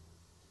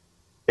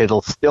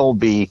 it'll still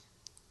be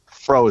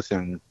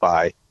frozen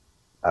by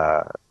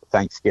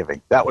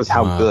Thanksgiving. That was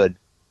how good.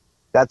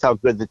 That's how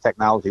good the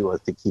technology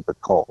was to keep it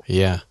cold.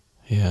 Yeah,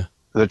 yeah.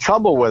 The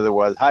trouble with it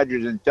was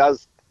hydrogen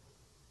does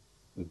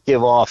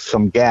give off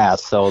some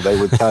gas, so they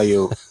would tell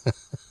you,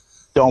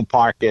 don't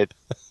park it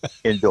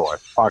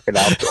indoors, park it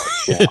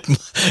outdoors.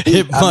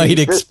 It might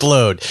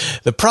explode.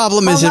 The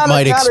problem is it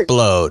might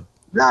explode.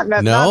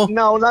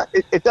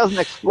 It doesn't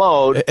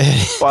explode,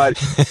 but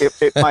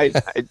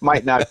it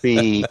might not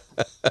be,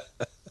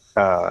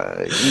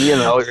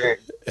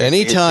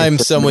 Anytime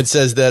someone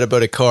says that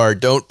about a car,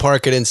 don't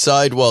park it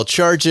inside while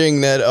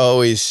charging, that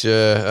always,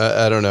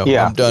 I don't know.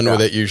 Yeah, I'm done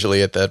with it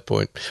usually at that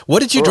point.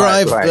 What did you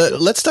drive?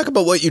 Let's talk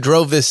about what you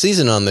drove this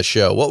season on the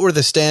show. What were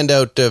the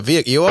standout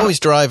vehicles? You always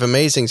drive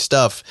amazing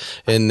stuff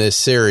in this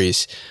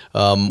series.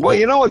 Well,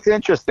 you know what's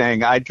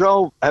interesting? Have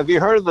you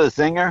heard of the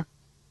Zinger?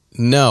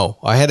 No,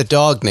 I had a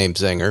dog named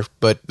Zinger,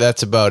 but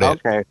that's about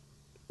it. Okay.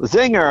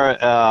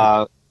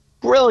 Zinger,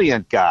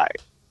 brilliant guy.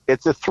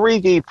 It's a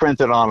 3D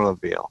printed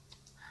automobile.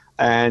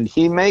 And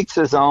he makes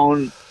his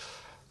own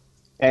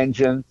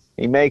engine.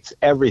 He makes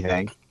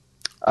everything.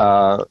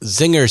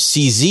 Zinger,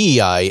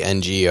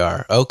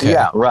 CZINGR. Okay.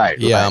 Yeah, right.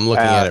 Yeah, right. I'm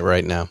looking at it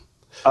right now.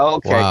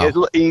 Okay.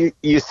 Wow.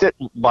 You sit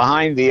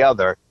behind the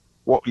other.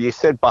 You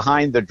sit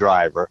behind the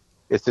driver.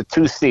 It's a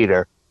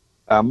two-seater,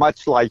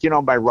 much like,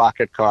 my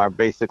rocket car,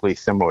 basically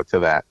similar to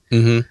that.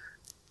 Mm-hmm.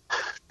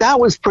 That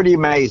was pretty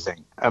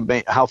amazing,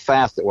 how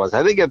fast it was.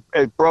 I think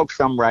it broke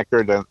some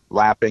record of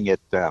lapping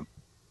at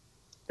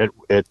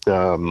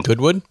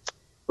Goodwood?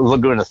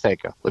 Laguna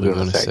Seca.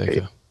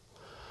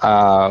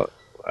 That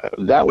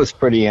was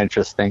pretty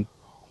interesting.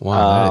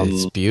 Wow,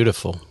 it's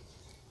beautiful.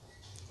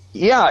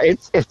 Yeah,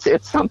 it's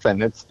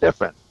something. It's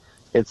different.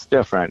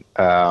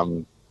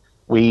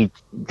 We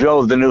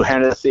drove the new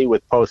Hennessy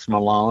with Post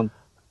Malone.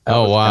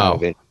 Oh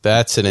wow,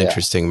 that's an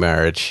interesting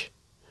marriage.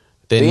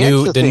 The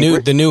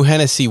new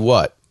Hennessy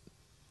what?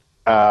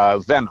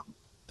 Venom.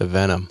 The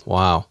Venom.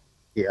 Wow.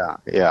 Yeah.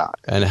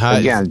 And how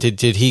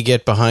did he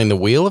get behind the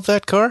wheel of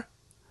that car?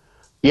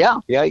 Yeah,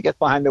 he gets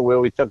behind the wheel.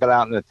 We took it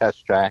out in the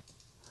test track.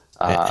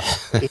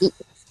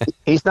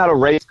 He's not a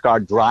race car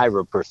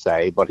driver per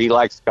se, but he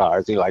likes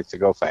cars. He likes to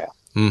go fast.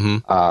 Mm-hmm.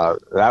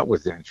 That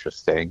was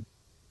interesting.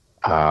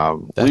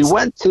 We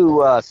went to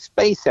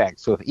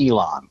SpaceX with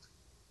Elon,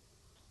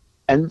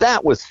 and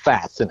that was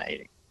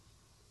fascinating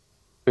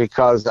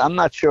because I'm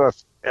not sure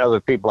if other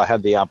people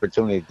had the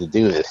opportunity to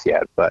do this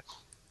yet, but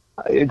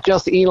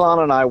just Elon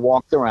and I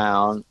walked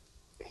around.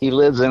 He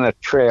lives in a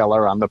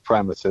trailer on the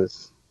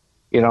premises,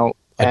 A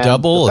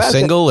double, a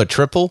single, a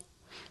triple?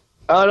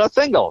 A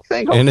single.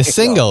 And a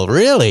single,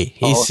 really?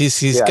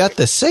 He's got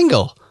the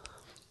single.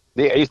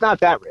 Yeah, he's not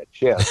that rich.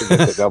 Yeah, to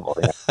get the double.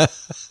 Yeah.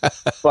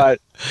 But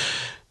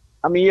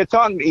I mean,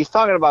 he's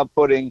talking about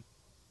putting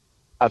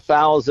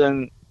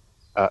 1,000.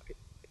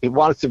 He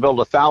wants to build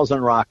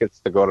 1,000 rockets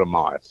to go to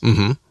Mars.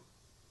 Mm-hmm.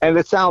 And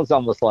it sounds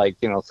almost like,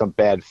 some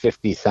bad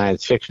 50s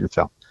science fiction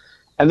film.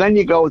 And then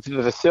you go to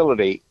the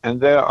facility, and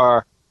there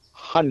are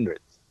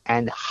hundreds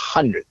and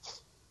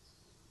hundreds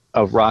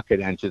of rocket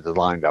engines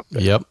lined up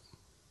there. Yep.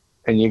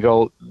 And you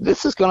go,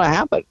 this is going to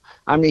happen.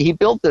 I mean, he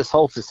built this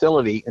whole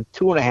facility in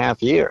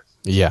 2.5 years.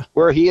 Yeah.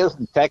 Where he is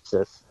in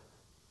Texas,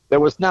 there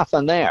was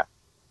nothing there.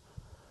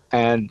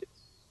 And,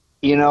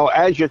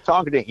 as you're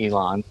talking to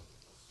Elon,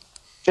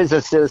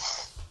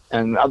 physicists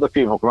and other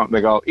people come up and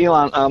they go,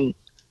 Elon,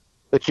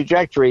 the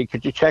trajectory,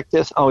 could you check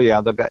this? Oh,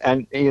 yeah.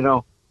 And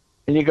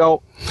you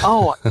go,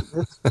 oh,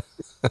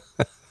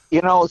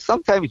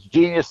 sometimes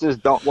geniuses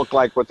don't look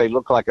like what they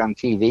look like on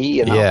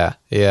TV.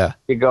 Yeah.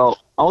 You go,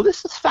 oh,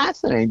 this is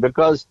fascinating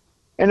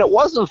and it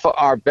wasn't for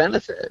our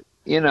benefit.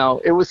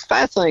 It was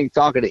fascinating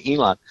talking to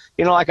Elon.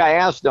 Like I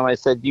asked him, I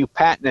said, do you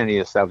patent any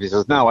of this stuff? He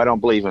says, no, I don't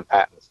believe in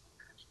patents.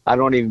 I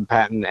don't even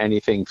patent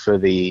anything for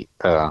the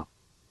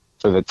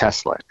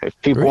Tesla. If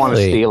people want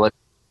to steal it,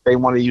 they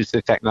want to use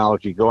the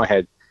technology, go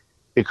ahead.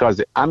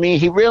 Because,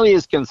 he really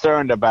is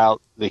concerned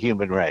about the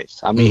human race.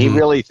 He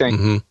really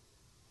thinks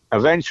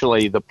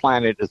eventually the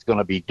planet is going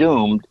to be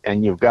doomed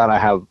and you've got to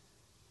have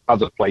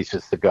other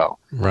places to go.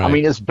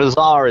 Right. As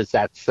bizarre as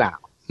that sounds.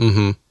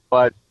 Mm-hmm.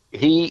 But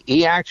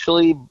he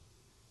actually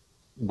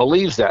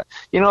believes that.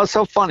 It's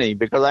so funny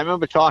because I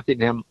remember talking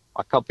to him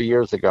a couple of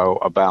years ago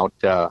about,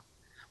 the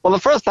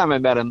first time I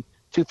met him,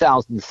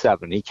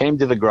 2007, he came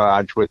to the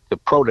garage with the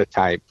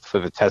prototype for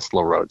the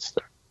Tesla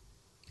Roadster.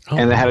 Oh,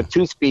 and it had a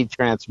 2-speed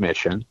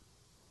transmission.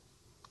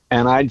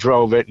 And I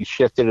drove it and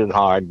shifted it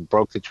hard and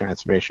broke the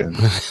transmission.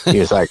 He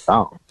was like,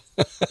 oh.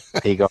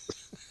 He goes,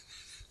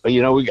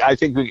 I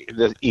think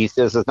he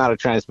says there's not a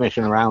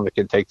transmission around that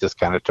can take this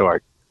kind of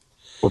torque.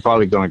 We're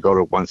probably going to go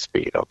to 1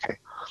 speed. Okay.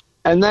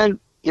 And then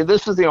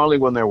this was the only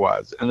one there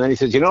was. And then he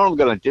says, what I'm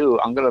going to do?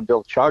 I'm going to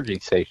build charging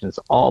stations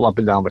all up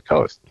and down the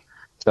coast.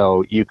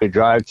 So you could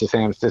drive to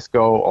San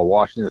Francisco or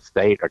Washington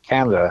State or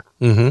Canada.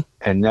 Mm-hmm.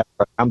 And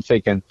I'm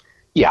thinking,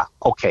 yeah,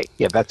 okay,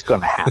 yeah, that's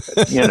going to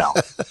happen,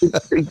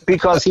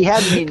 because he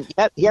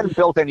hadn't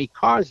built any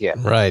cars yet.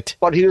 Right.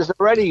 But he was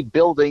already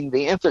building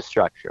the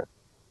infrastructure.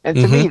 And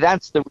to me,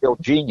 that's the real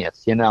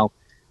genius,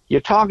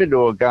 You're talking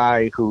to a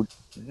guy who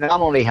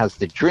not only has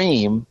the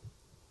dream,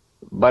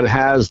 but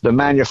has the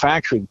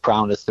manufacturing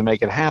prowess to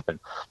make it happen.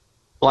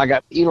 Like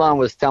Elon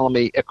was telling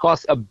me, it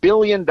costs $1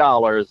 billion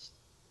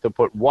to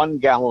put 1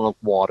 gallon of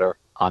water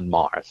on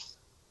Mars.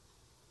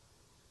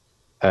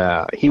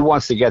 He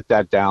wants to get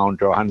that down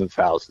to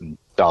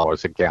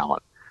 $100,000 a gallon,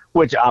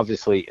 which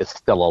obviously is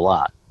still a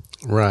lot.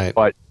 Right.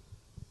 But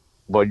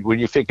when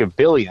you think of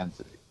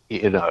billions,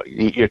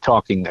 you're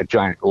talking a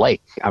giant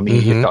lake.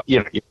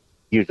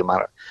 huge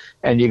amount of,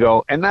 and you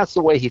go, and that's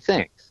the way he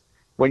thinks.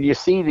 When you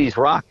see these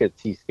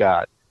rockets he's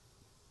got,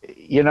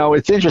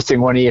 it's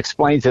interesting when he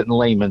explains it in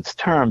layman's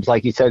terms.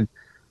 Like he said,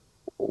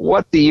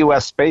 what the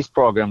U.S. space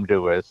program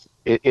do is,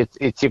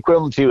 it's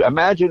equivalent to,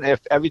 imagine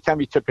if every time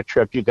you took a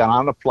trip, you got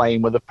on a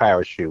plane with a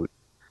parachute,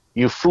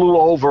 you flew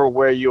over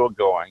where you were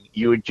going,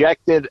 you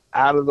ejected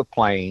out of the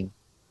plane,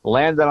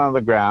 landed on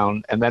the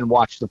ground, and then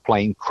watched the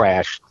plane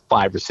crash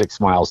 5 or 6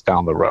 miles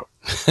down the road.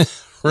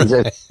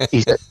 Right.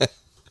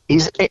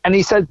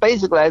 He said,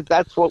 basically,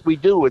 that's what we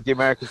do with the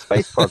American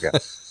space program.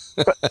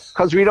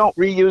 Because we don't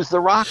reuse the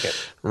rocket.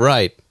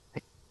 Right.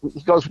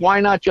 He goes, why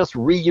not just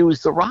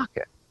reuse the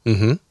rocket?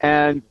 Mm-hmm.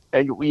 And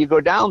you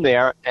go down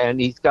there, and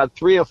he's got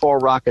 3 or 4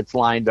 rockets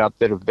lined up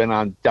that have been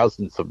on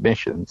dozens of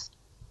missions.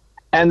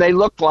 And they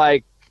look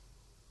like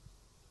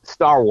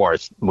Star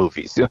Wars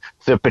movies.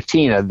 The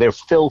patina, they're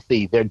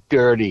filthy, they're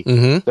dirty,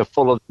 mm-hmm. they're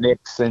full of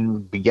nicks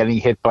and getting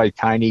hit by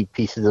tiny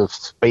pieces of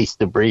space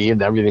debris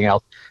and everything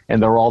else,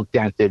 and they're all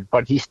dented,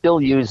 but he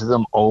still uses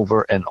them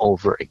over and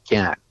over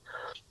again.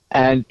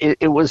 And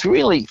it was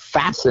really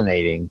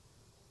fascinating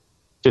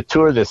to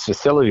tour this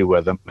facility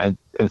with him and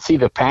see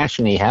the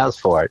passion he has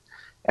for it.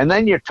 And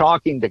then you're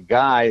talking to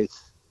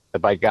guys,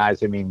 by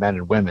guys I mean men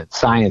and women,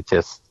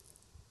 scientists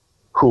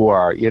who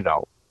are,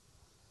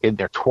 in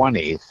their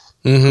 20s,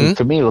 mm-hmm. who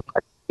to me look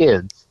like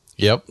kids.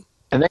 Yep.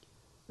 And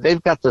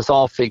they've got this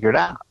all figured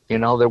out.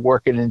 They're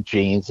working in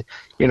genes.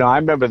 I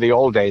remember the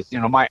old days,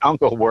 my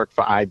uncle worked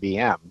for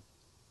IBM,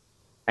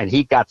 and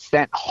he got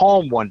sent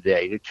home one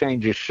day to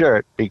change his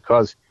shirt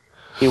because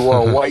he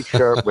wore a white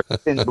shirt with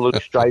thin blue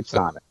stripes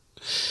on it.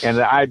 And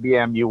at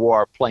IBM, you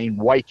wore a plain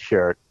white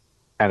shirt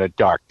and a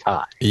dark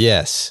tie.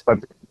 Yes. But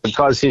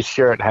because his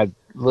shirt had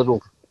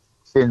little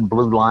thin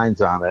blue lines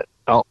on it,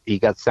 he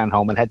got sent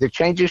home and had to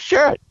change his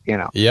shirt,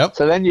 Yep.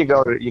 So then you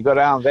go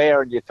down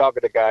there and you're talking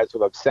to guys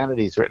with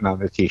obscenities written on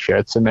their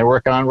T-shirts, and they're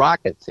working on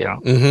rockets,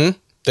 Mm-hmm.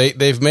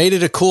 They've made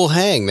it a cool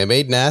hang. They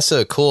made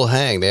NASA a cool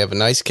hang. They have a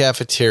nice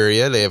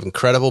cafeteria. They have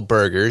incredible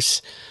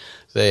burgers.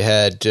 They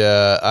had,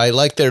 I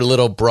like their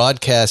little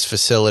broadcast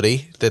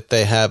facility that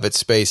they have at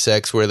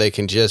SpaceX where they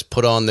can just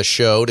put on the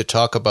show to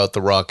talk about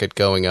the rocket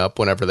going up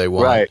whenever they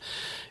want. Right.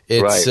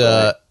 It's,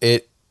 right.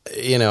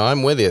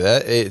 I'm with you.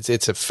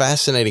 It's a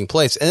fascinating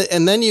place.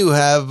 And then you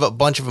have a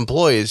bunch of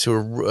employees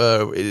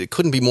who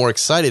couldn't be more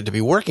excited to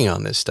be working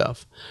on this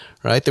stuff,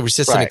 right? There was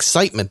just an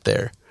excitement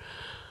there,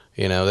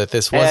 that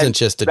this wasn't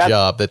just a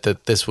job,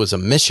 that this was a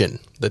mission,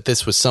 that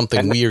this was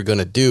something we are going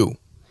to do.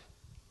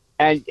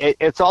 And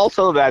it's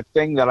also that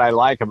thing that I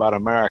like about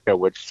America,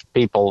 which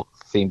people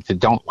seem to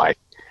don't like,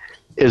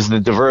 is the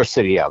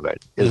diversity of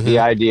it, is mm-hmm. the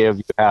idea of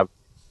you have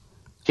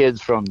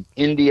kids from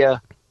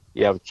India,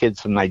 you have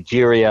kids from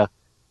Nigeria,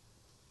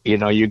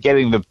 you're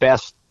getting the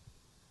best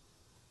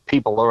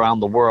people around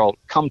the world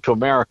come to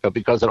America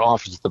because it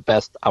offers the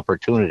best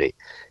opportunity.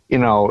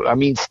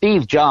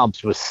 Steve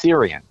Jobs was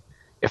Syrian.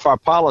 If our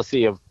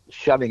policy of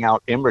shutting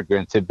out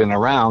immigrants had been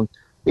around,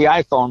 the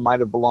iPhone might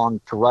have belonged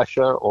to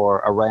Russia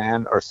or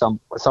Iran or some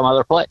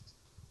other place,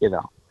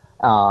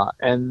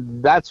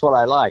 and that's what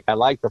I like. I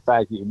like the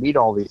fact that you meet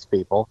all these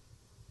people,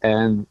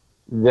 and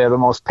they're the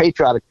most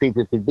patriotic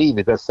people you could be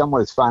because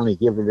someone is finally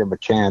giving them a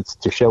chance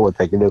to show what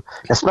they can do,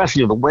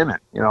 especially the women.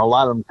 A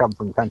lot of them come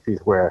from countries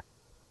where,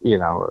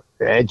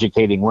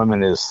 educating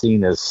women is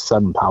seen as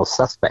somehow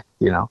suspect,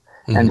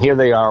 Mm-hmm. And here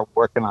they are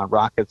working on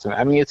rockets.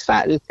 It's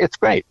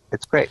great.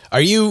 It's great.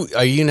 Are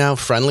you now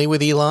friendly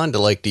with Elon?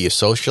 Do you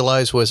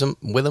socialize with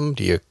him?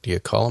 Do you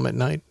call him at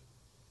night?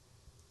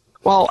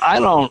 Well, I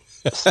don't.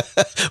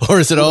 Or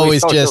is it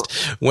always just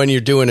when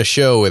you're doing a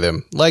show with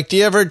him? Do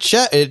you ever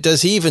chat?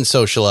 Does he even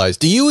socialize?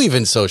 Do you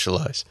even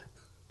socialize?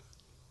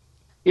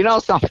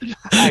 Something.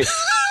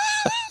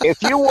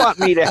 If you want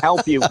me to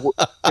help you,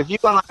 if you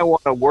and I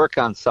want to work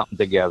on something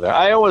together,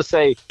 I always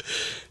say,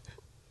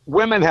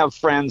 women have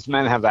friends,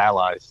 men have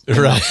allies.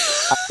 Right.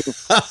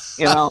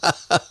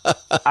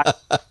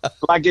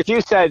 Like if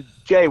you said,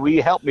 Jay, will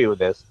you help me with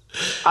this?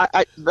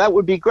 That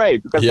would be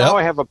great because now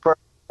I have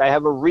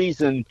a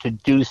reason to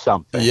do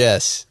something.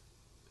 Yes.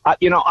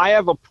 I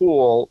have a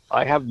pool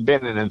I haven't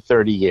been in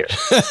 30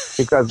 years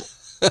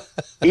because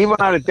even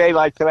on a day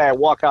like today, I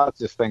walk out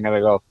this thing and I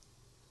go,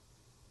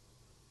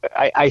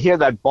 I hear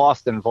that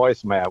Boston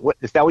voicemail.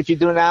 Is that what you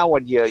do now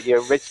when you're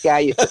a rich guy?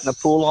 You sit in the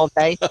pool all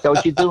day? Is that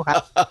what you do?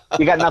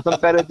 You got nothing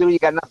better to do? You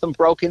got nothing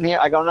broken here?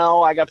 I go,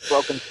 no, I got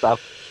broken stuff.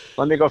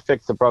 Let me go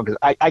fix the broken.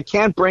 I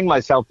can't bring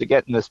myself to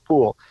get in this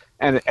pool.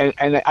 And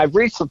I've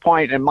reached the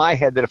point in my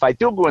head that if I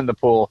do go in the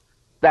pool,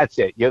 that's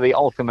it. You're the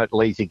ultimate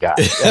lazy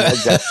guy.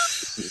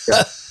 So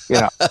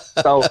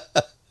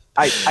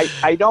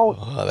I don't.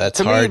 Oh, that's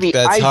hard.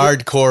 That's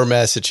hardcore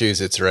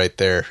Massachusetts right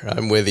there.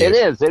 I'm with you. It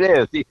is.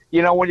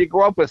 When you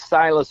grow up with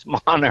Silas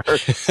Marner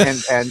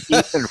and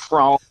Ethan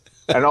Frome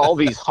and all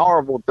these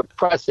horrible,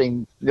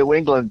 depressing New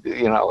England,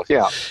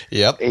 Yep.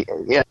 Yeah.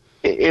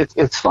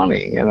 it's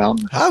funny, you know.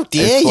 How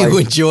dare you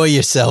enjoy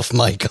yourself,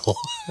 Michael?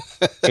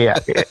 Yeah.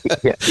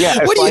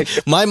 What do you?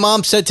 My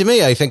mom said to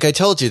me, I think I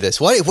told you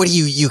this. What do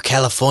you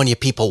California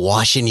people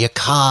washing your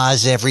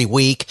cars every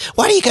week?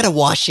 Why do you got to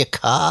wash your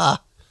car?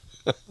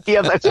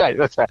 Yeah, that's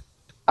right.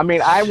 I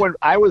mean, I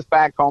was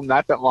back home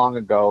not that long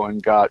ago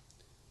and got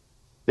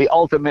the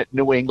ultimate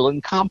New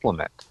England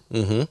compliment.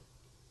 Mm-hmm.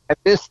 And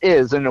this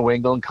is a New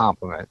England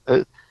compliment.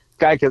 This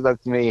guy comes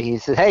up to me. He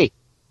says, "Hey,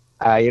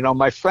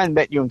 my friend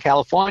met you in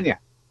California.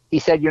 He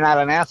said you're not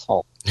an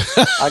asshole."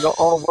 I go,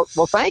 "Oh,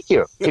 well, thank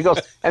you." He goes,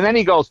 and then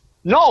he goes,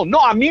 No,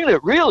 I mean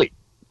it, really.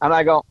 And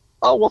I go,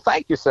 "Oh, well,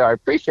 thank you, sir. I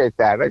appreciate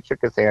that." I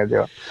shook his hand,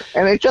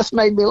 and it just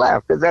made me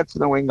laugh because that's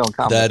the New England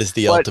compliment. That is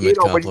the ultimate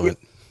compliment.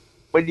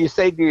 When you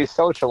say, "Do you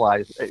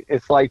socialize?"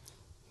 It's like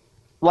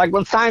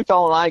when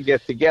Seinfeld and I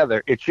get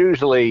together, it's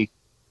usually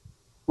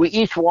we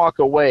each walk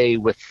away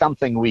with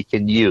something we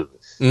can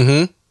use.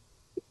 Mm-hmm.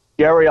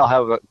 Jerry will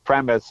have a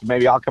premise.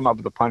 Maybe I'll come up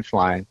with a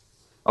punchline,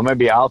 or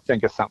maybe I'll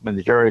think of something,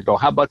 and Jerry will go,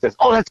 "How about this?"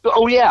 "Oh, that's good.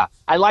 Oh, yeah,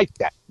 I like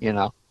that."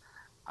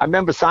 I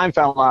remember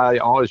Seinfeld and I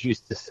always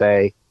used to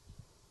say,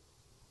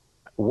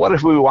 what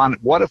if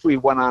we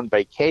went on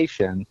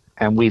vacation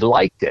and we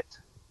liked it?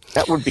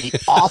 That would be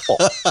awful.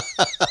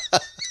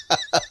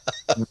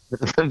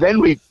 then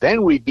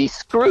we'd be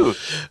screwed.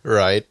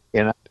 Right.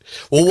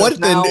 Well, what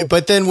then?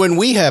 But then when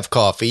we have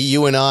coffee,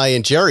 you and I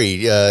and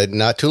Jerry,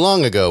 not too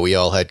long ago, we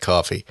all had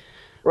coffee.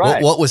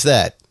 Right. What was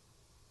that?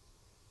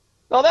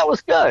 No, that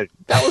was good.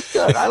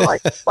 I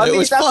like it. It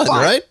was fun,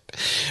 right?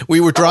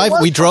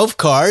 We drove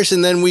cars,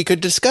 and then we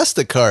could discuss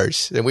the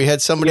cars, and we had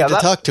somebody to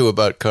talk to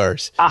about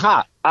cars.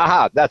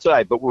 That's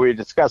right. But we were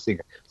discussing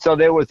it, so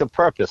there was a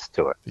purpose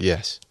to it.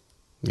 Yes.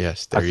 There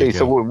you go.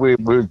 So we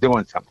were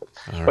doing something.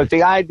 Right. But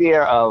the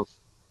idea of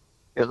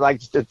it's like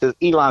the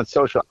Elon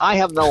social, I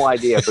have no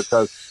idea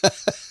because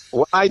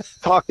when I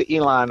talk to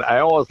Elon, I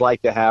always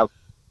like to have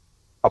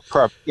a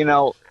purpose.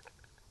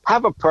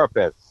 Have a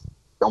purpose.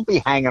 Don't be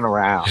hanging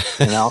around,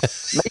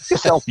 Make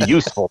yourself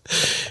useful.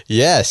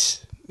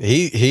 Yes.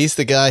 He's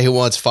the guy who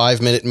wants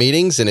 5-minute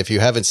meetings, and if you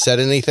haven't said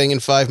anything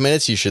in 5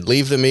 minutes, you should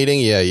leave the meeting.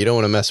 Yeah, you don't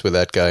want to mess with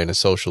that guy in a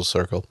social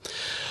circle.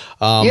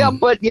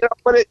 But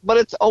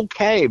it's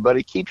okay. But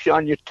it keeps you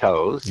on your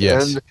toes.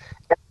 Yes.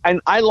 And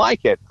I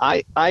like it.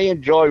 I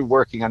enjoy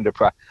working under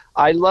pressure.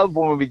 I love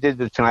when we did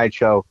the Tonight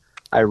Show.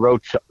 I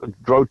wrote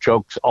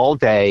jokes all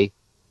day,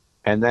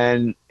 and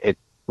then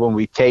when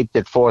we taped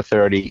at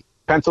 4:30,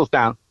 pencils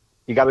down.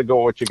 You got to go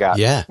with what you got.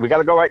 Yeah. We got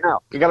to go right now.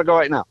 You got to go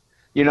right now.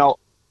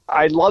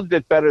 I loved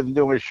it better than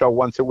doing a show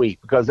once a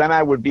week because then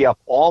I would be up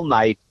all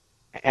night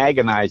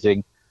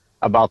agonizing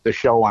about the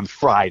show on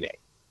Friday,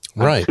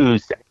 on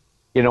Tuesday.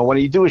 When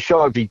you do a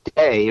show every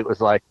day, it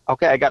was like,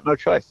 okay, I got no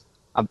choice.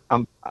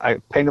 I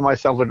painted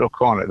myself into a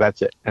corner.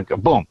 That's it. And go,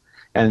 boom.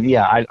 And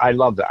yeah, I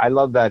love that. I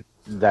love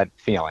that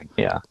feeling.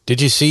 Yeah. Did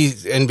you see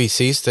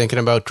NBC's thinking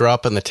about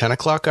dropping the 10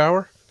 o'clock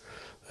hour?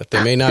 That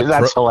they may not.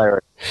 That's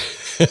hilarious.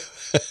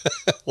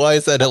 Why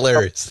is that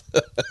hilarious?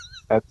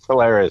 That's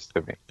hilarious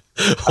to me.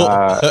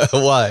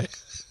 Why?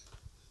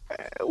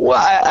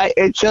 Well,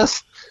 it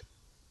just,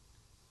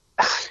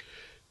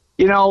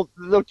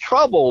 the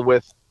trouble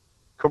with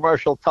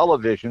commercial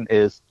television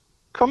is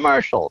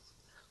commercials.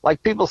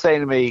 Like people say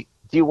to me,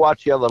 "Do you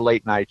watch the other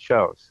late night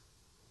shows?"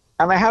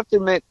 And I have to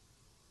admit,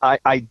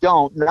 I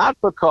don't. Not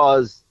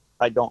because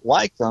I don't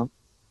like them.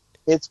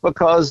 It's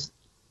because,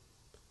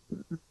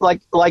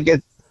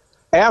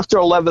 after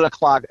 11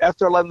 o'clock,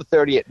 after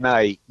 11:30 at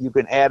night, you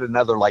can add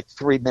another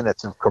 3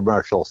 minutes of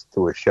commercials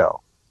to a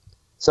show.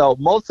 So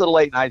most of the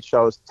late night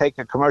shows take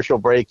a commercial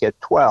break at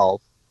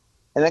 12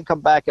 and then come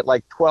back at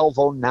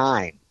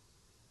 12:09.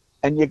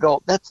 And you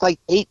go, that's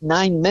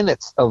 8-9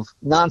 minutes of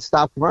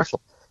nonstop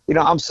commercial.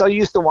 I'm so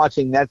used to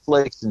watching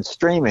Netflix and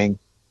streaming.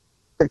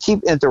 They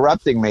keep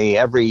interrupting me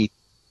every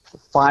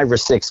 5 or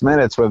 6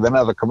 minutes with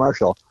another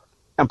commercial.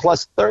 And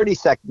plus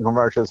 30-second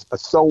commercials are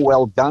so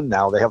well done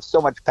now. They have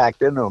so much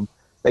packed into them.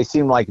 They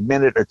seem like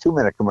minute or 2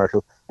 minute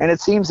commercials. And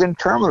it seems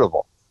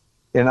interminable.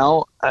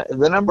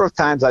 The number of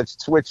times I've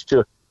switched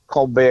to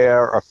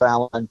Colbert or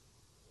Fallon.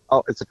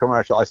 Oh, it's a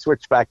commercial. I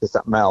switch back to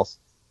something else.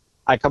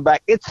 I come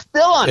back. It's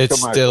still on commercial.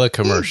 It's still a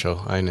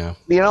commercial. I know.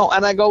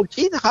 And I go,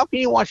 geez, how can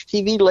you watch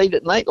TV late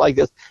at night like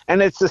this?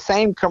 And it's the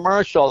same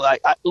commercial.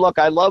 Look,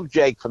 I love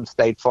Jake from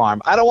State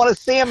Farm. I don't want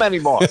to see him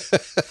anymore.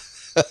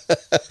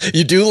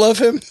 You do love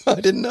him?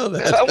 I didn't know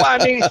that. Well, I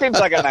mean, he seems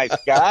like a nice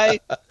guy.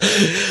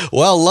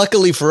 Well,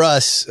 luckily for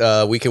us,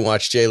 we can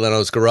watch Jay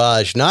Leno's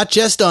Garage, not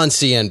just on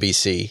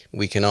CNBC.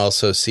 We can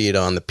also see it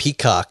on the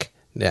Peacock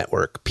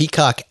network,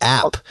 Peacock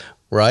app,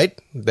 right?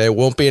 There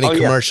won't be any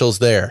commercials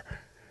there.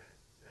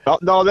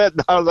 No, there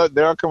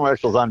are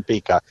commercials on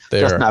Peacock,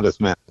 just not as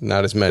many.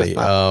 Not as many.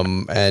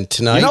 And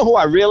tonight, you know who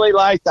I really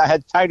liked? I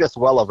had Titus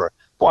Welliver.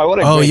 Boy, what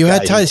a great you guy.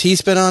 had Titus.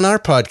 He's been on our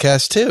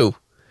podcast too.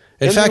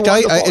 In fact,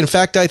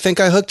 I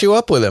think I hooked you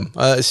up with him.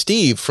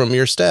 Steve from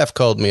your staff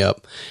called me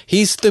up.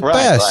 He's the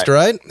best,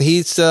 right?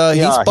 He's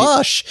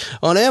Bosch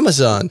on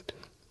Amazon.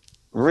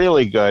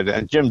 Really good.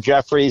 And Jim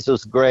Jeffries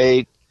was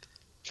great.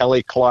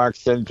 Kelly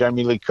Clarkson,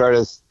 Jamie Lee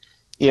Curtis.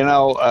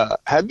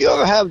 Have you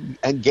ever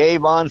had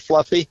Gabe on,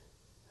 Fluffy?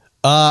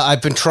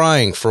 I've been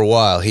trying for a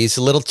while. He's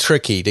a little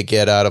tricky to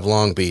get out of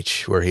Long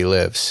Beach, where he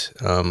lives.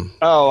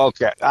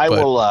 Okay. I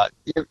will.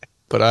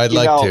 But I'd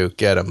like to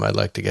get him. I'd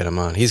like to get him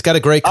on. He's got a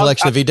great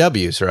collection of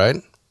VWs, right?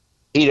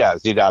 He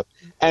does.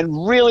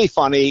 And really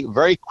funny,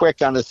 very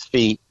quick on his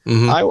feet.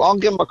 Mm-hmm. I'll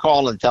give him a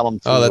call and tell him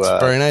to. Oh,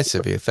 that's very nice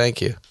of you.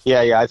 Thank you.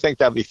 Yeah. I think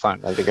that'd be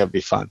fun.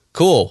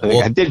 Cool.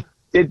 I did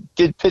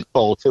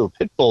Pitbull, too.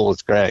 Pitbull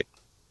was great.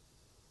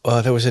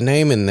 There was a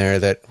name in there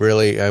that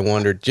really I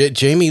wondered.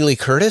 Jamie Lee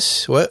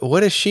Curtis?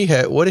 What is she?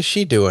 What is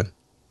she doing?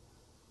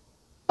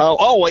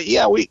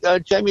 Yeah.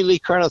 Jamie Lee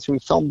Curtis. We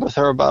filmed with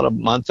her about a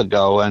month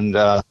ago,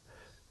 and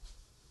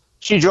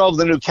she drove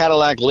the new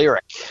Cadillac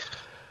Lyric.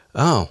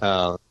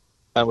 Oh,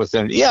 that was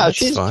in. Yeah, that's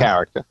she's fun. A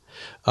character.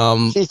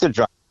 She's a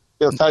driver.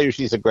 She'll tell you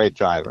she's a great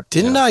driver.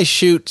 Didn't I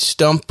shoot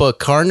Stump a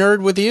Car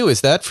Nerd with you? Is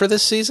that for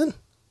this season?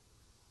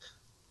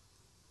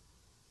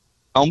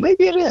 Oh,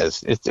 maybe it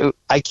is.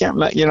 I can't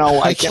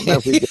remember. I can't remember.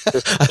 If we did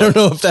this. I don't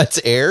know if that's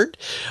aired.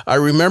 I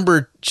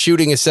remember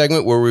shooting a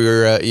segment where we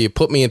were. You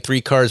put me in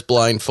 3 cars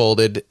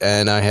blindfolded,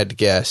 and I had to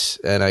guess,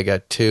 and I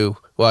got 2.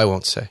 Well, I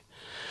won't say.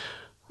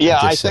 Yeah,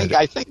 I think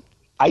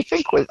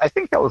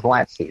that was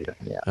last season.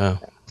 Yeah. Oh,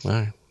 all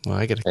right. Well,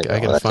 I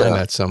gotta find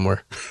that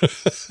somewhere.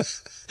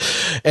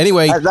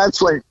 Anyway,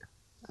 that's what.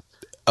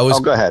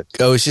 Go ahead.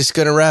 I was just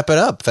gonna wrap it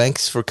up.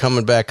 Thanks for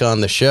coming back on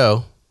the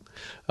show.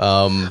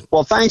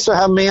 Well, thanks for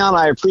having me on.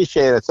 I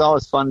appreciate it. It's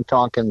always fun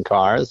talking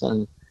cars.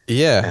 And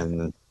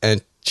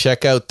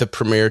check out the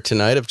premiere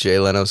tonight of Jay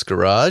Leno's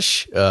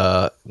Garage.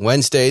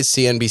 Wednesdays,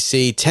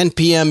 CNBC, 10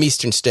 p.m.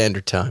 Eastern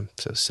Standard Time.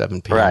 So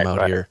 7 p.m.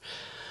 out here.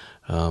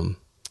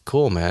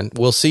 Cool, man.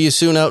 We'll see you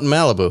soon out in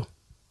Malibu.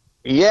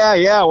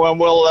 Yeah. Well,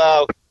 we'll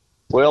have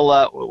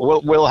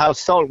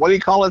what do you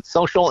call it?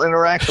 Social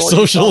interaction.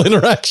 Social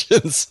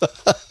interactions.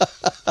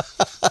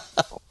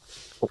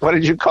 What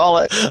did you call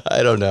it?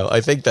 I don't know. I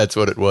think that's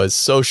what it was.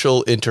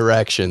 Social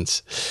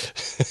interactions.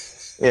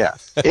 Yeah,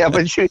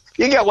 but you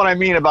get what I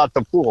mean about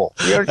the pool.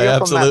 You're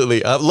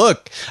absolutely.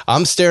 Look,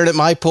 I'm staring at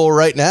my pool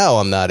right now.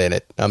 I'm not in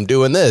it. I'm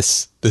doing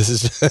this.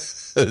 This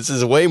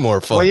is way more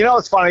fun. Well,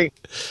 it's funny.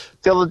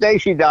 Till the day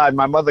she died,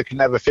 my mother could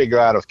never figure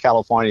out if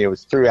California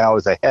was 3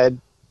 hours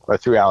ahead or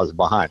 3 hours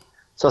behind.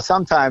 So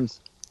sometimes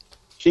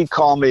she'd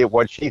call me at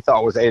what she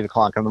thought was 8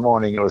 o'clock in the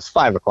morning. It was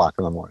 5 o'clock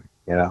in the morning,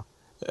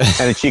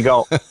 And she'd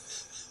go,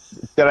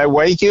 did I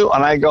wake you?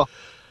 And I go,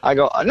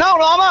 no,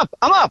 I'm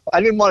up. I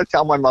didn't want to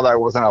tell my mother I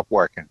wasn't up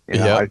working. I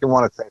didn't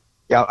want to say,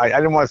 I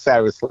didn't want to say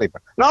I was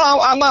sleeping. No,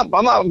 I'm up.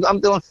 I'm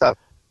doing stuff.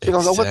 She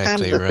goes, what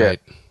time is it? Right.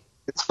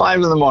 It's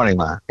 5 in the morning,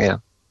 Ma.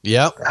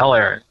 Yep.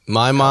 Hilarious.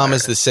 My mom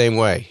is the same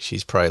way.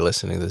 She's probably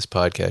listening to this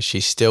podcast.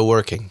 She's still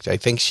working. I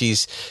think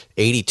she's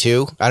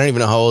 82. I don't even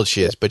know how old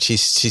she is, but she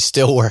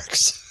still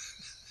works.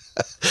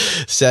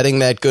 Setting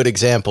that good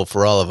example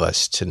for all of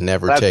us to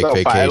never take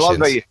vacations. I love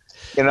that.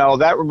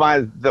 That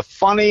reminds the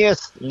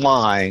funniest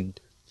line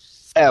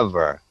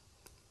ever.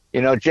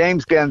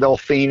 James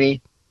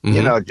Gandolfini.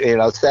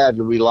 Mm-hmm.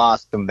 Sadly we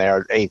lost him there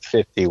at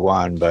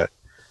 8:51. But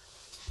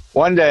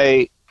one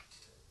day,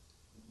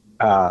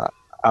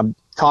 I'm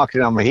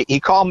talking to him. He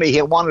called me.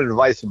 He wanted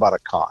advice about a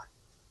car.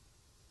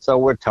 So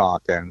we're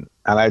talking,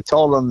 and I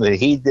told him that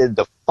he did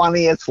the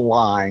funniest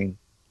line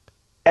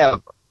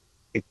ever.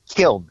 It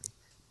killed me.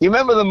 You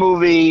remember the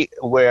movie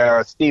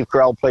where Steve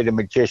Carell played a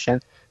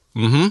magician?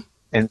 Mm-hmm.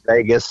 In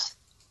Vegas.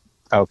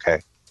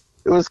 Okay.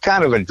 It was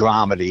kind of a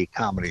comedy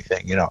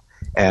thing,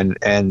 and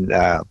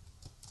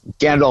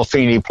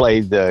Gandolfini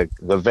played the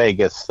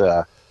Vegas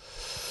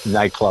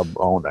nightclub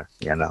owner,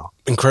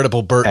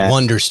 Incredible Burt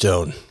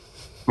Wonderstone.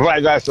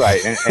 Right, that's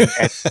right. And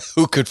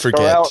who could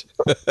forget?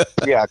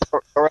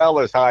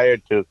 Carell is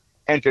hired to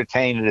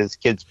entertain at his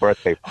kid's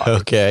birthday party.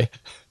 Okay.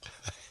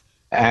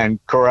 And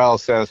Carell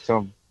says to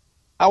him,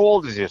 how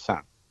old is your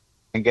son?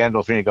 And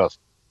Gandolfini goes,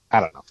 I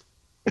don't know.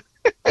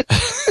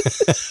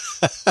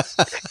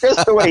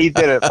 Just the way he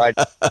did it, like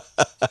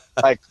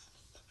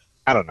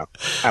I don't know.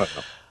 I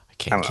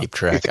can't keep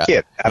track. He's a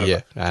kid.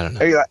 I don't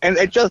know. And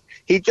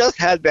he just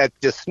had that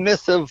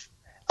dismissive.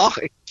 Oh,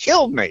 it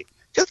killed me.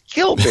 Just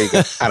killed me.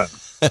 I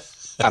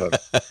don't know.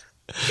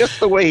 Just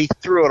the way he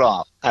threw it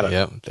off. I don't know.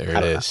 Yep, there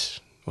it is.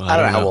 Well, I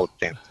don't know how old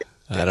James is.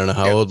 I don't know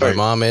how old my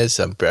mom is.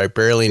 I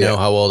barely know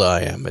how old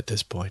I am at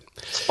this point.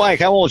 Spike,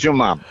 how old's your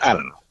mom? I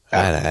don't know.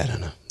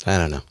 I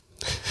don't know.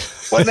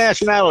 What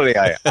nationality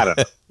are you? I don't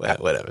know. Well,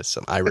 whatever.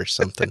 Some Irish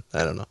something.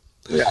 I don't know.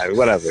 Yeah,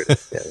 whatever.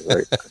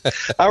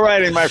 All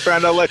righty, my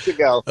friend. I'll let you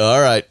go.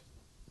 All right.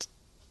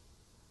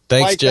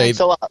 Thanks, Mike, Jay. Thanks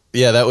a lot.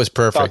 Yeah, that was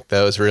perfect.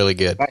 That was really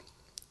good.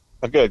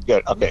 Good.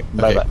 Okay.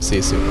 Bye-bye. See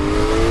you soon.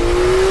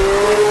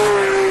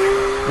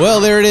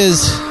 Well, there it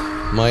is.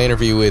 My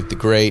interview with the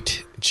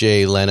great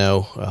Jay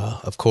Leno.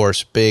 Of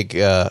course, big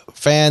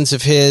fans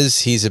of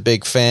his. He's a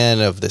big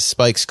fan of the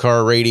Spike's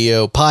Car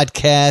Radio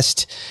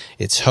podcast,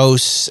 its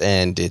hosts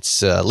and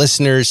its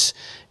listeners.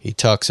 He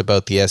talks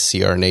about the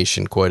SCR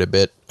Nation quite a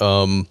bit.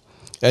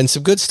 And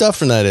some good stuff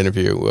from that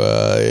interview.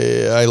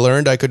 I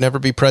learned I could never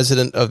be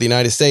president of the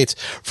United States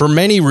for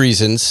many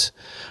reasons,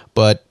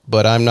 but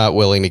I'm not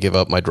willing to give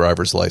up my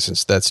driver's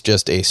license. That's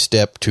just a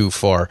step too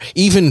far,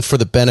 even for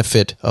the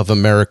benefit of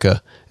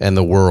America and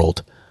the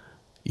world,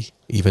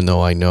 even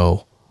though I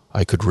know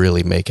I could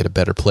really make it a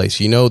better place.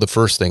 You know, the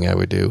first thing I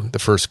would do, the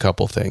first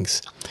couple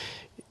things,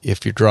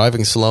 if you're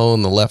driving slow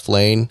in the left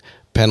lane,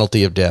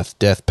 penalty of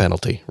death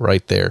penalty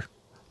right there.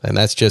 And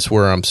that's just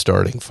where I'm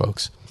starting,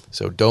 folks.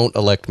 So don't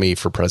elect me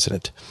for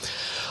president.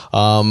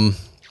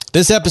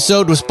 This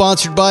episode was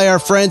sponsored by our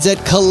friends at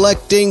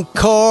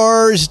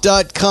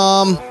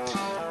collectingcars.com.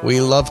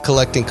 We love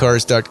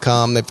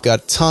collectingcars.com. They've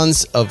got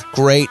tons of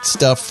great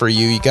stuff for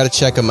you. You got to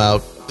check them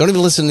out. Don't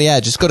even listen to the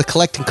ad. Just go to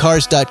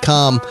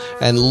collectingcars.com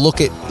and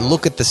look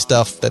at the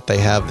stuff that they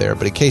have there.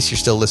 But in case you're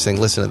still listening,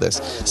 listen to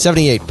this.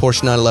 78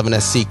 Porsche 911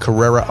 SC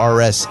Carrera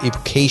RS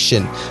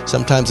Evocation.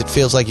 Sometimes it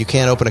feels like you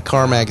can't open a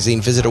car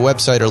magazine, visit a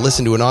website, or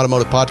listen to an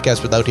automotive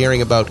podcast without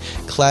hearing about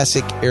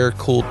classic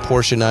air-cooled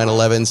Porsche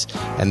 911s.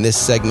 And this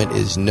segment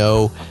is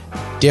no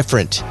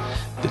different.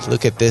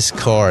 Look at this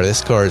car. This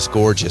car is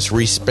gorgeous.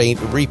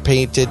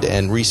 Repainted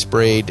and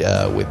resprayed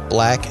with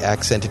black,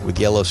 accented with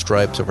yellow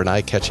stripes over an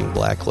eye-catching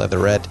black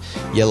leatherette,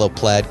 yellow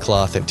plaid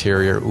cloth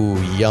interior.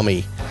 Ooh,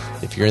 yummy.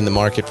 If you're in the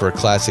market for a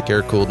classic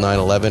air-cooled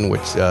 911,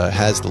 which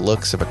has the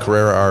looks of a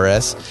Carrera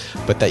RS,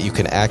 but that you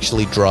can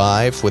actually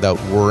drive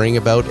without worrying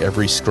about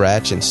every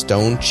scratch and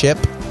stone chip,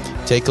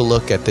 take a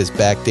look at this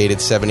backdated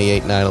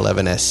 78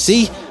 911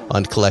 SC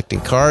on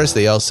Collecting Cars.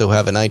 They also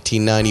have a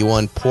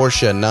 1991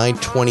 Porsche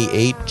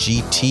 928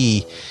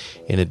 GT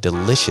in a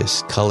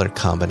delicious color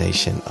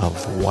combination of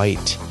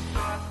white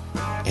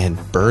and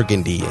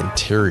burgundy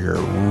interior.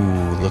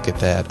 Ooh, look at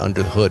that.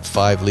 Under the hood,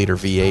 5-liter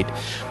V8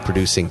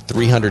 producing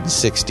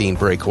 316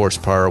 brake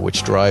horsepower,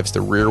 which drives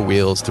the rear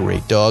wheels through a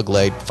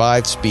dog-leg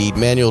 5-speed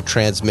manual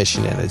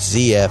transmission and a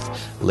ZF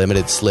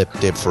limited slip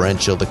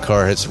differential. The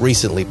car has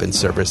recently been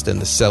serviced,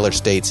 and the seller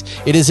states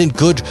it is in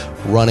good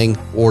running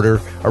order.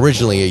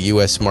 Originally a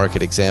U.S.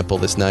 market example,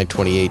 this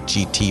 928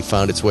 GT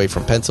found its way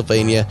from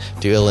Pennsylvania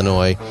to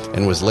Illinois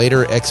and was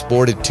later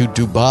exported to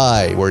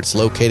Dubai, where it's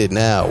located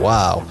now.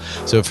 Wow.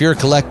 So if you're a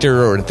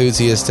collector or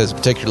enthusiast, has a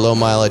particular low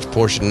mileage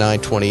Porsche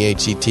 928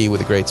 GT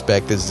with a great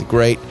spec, this is a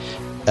great,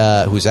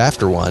 who's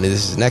after one,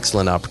 this is an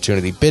excellent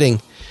opportunity.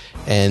 Bidding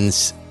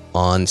ends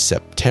on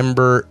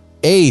September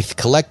 8th.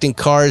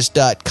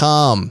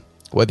 Collectingcars.com.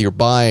 Whether you're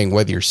buying,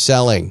 whether you're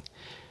selling,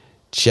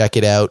 check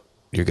it out.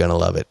 You're going to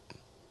love it.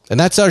 And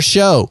that's our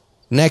show.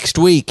 Next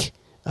week,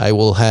 I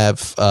will have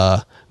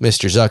Mr.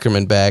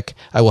 Zuckerman back.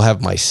 I will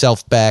have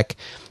myself back.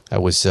 I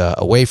was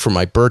away for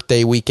my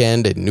birthday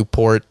weekend in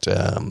Newport,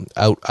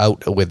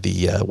 out with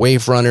the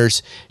wave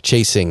runners,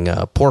 chasing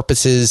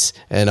porpoises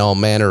and all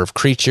manner of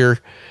creature.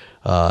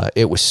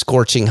 It was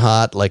scorching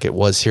hot like it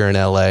was here in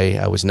L.A.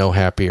 I was no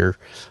happier,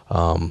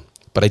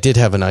 but I did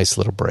have a nice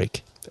little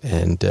break.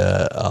 And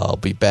I'll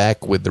be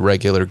back with the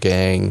regular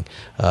gang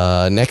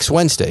next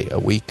Wednesday, a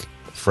week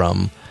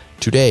from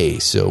today.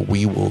 So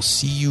we will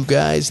see you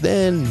guys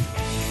then.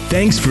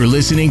 Thanks for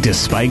listening to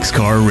Spike's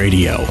Car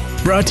Radio,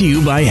 brought to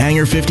you by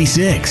Hangar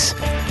 56.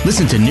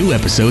 Listen to new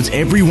episodes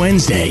every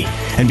Wednesday,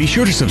 and be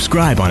sure to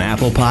subscribe on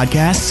Apple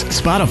Podcasts,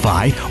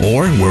 Spotify,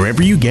 or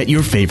wherever you get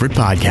your favorite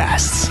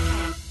podcasts.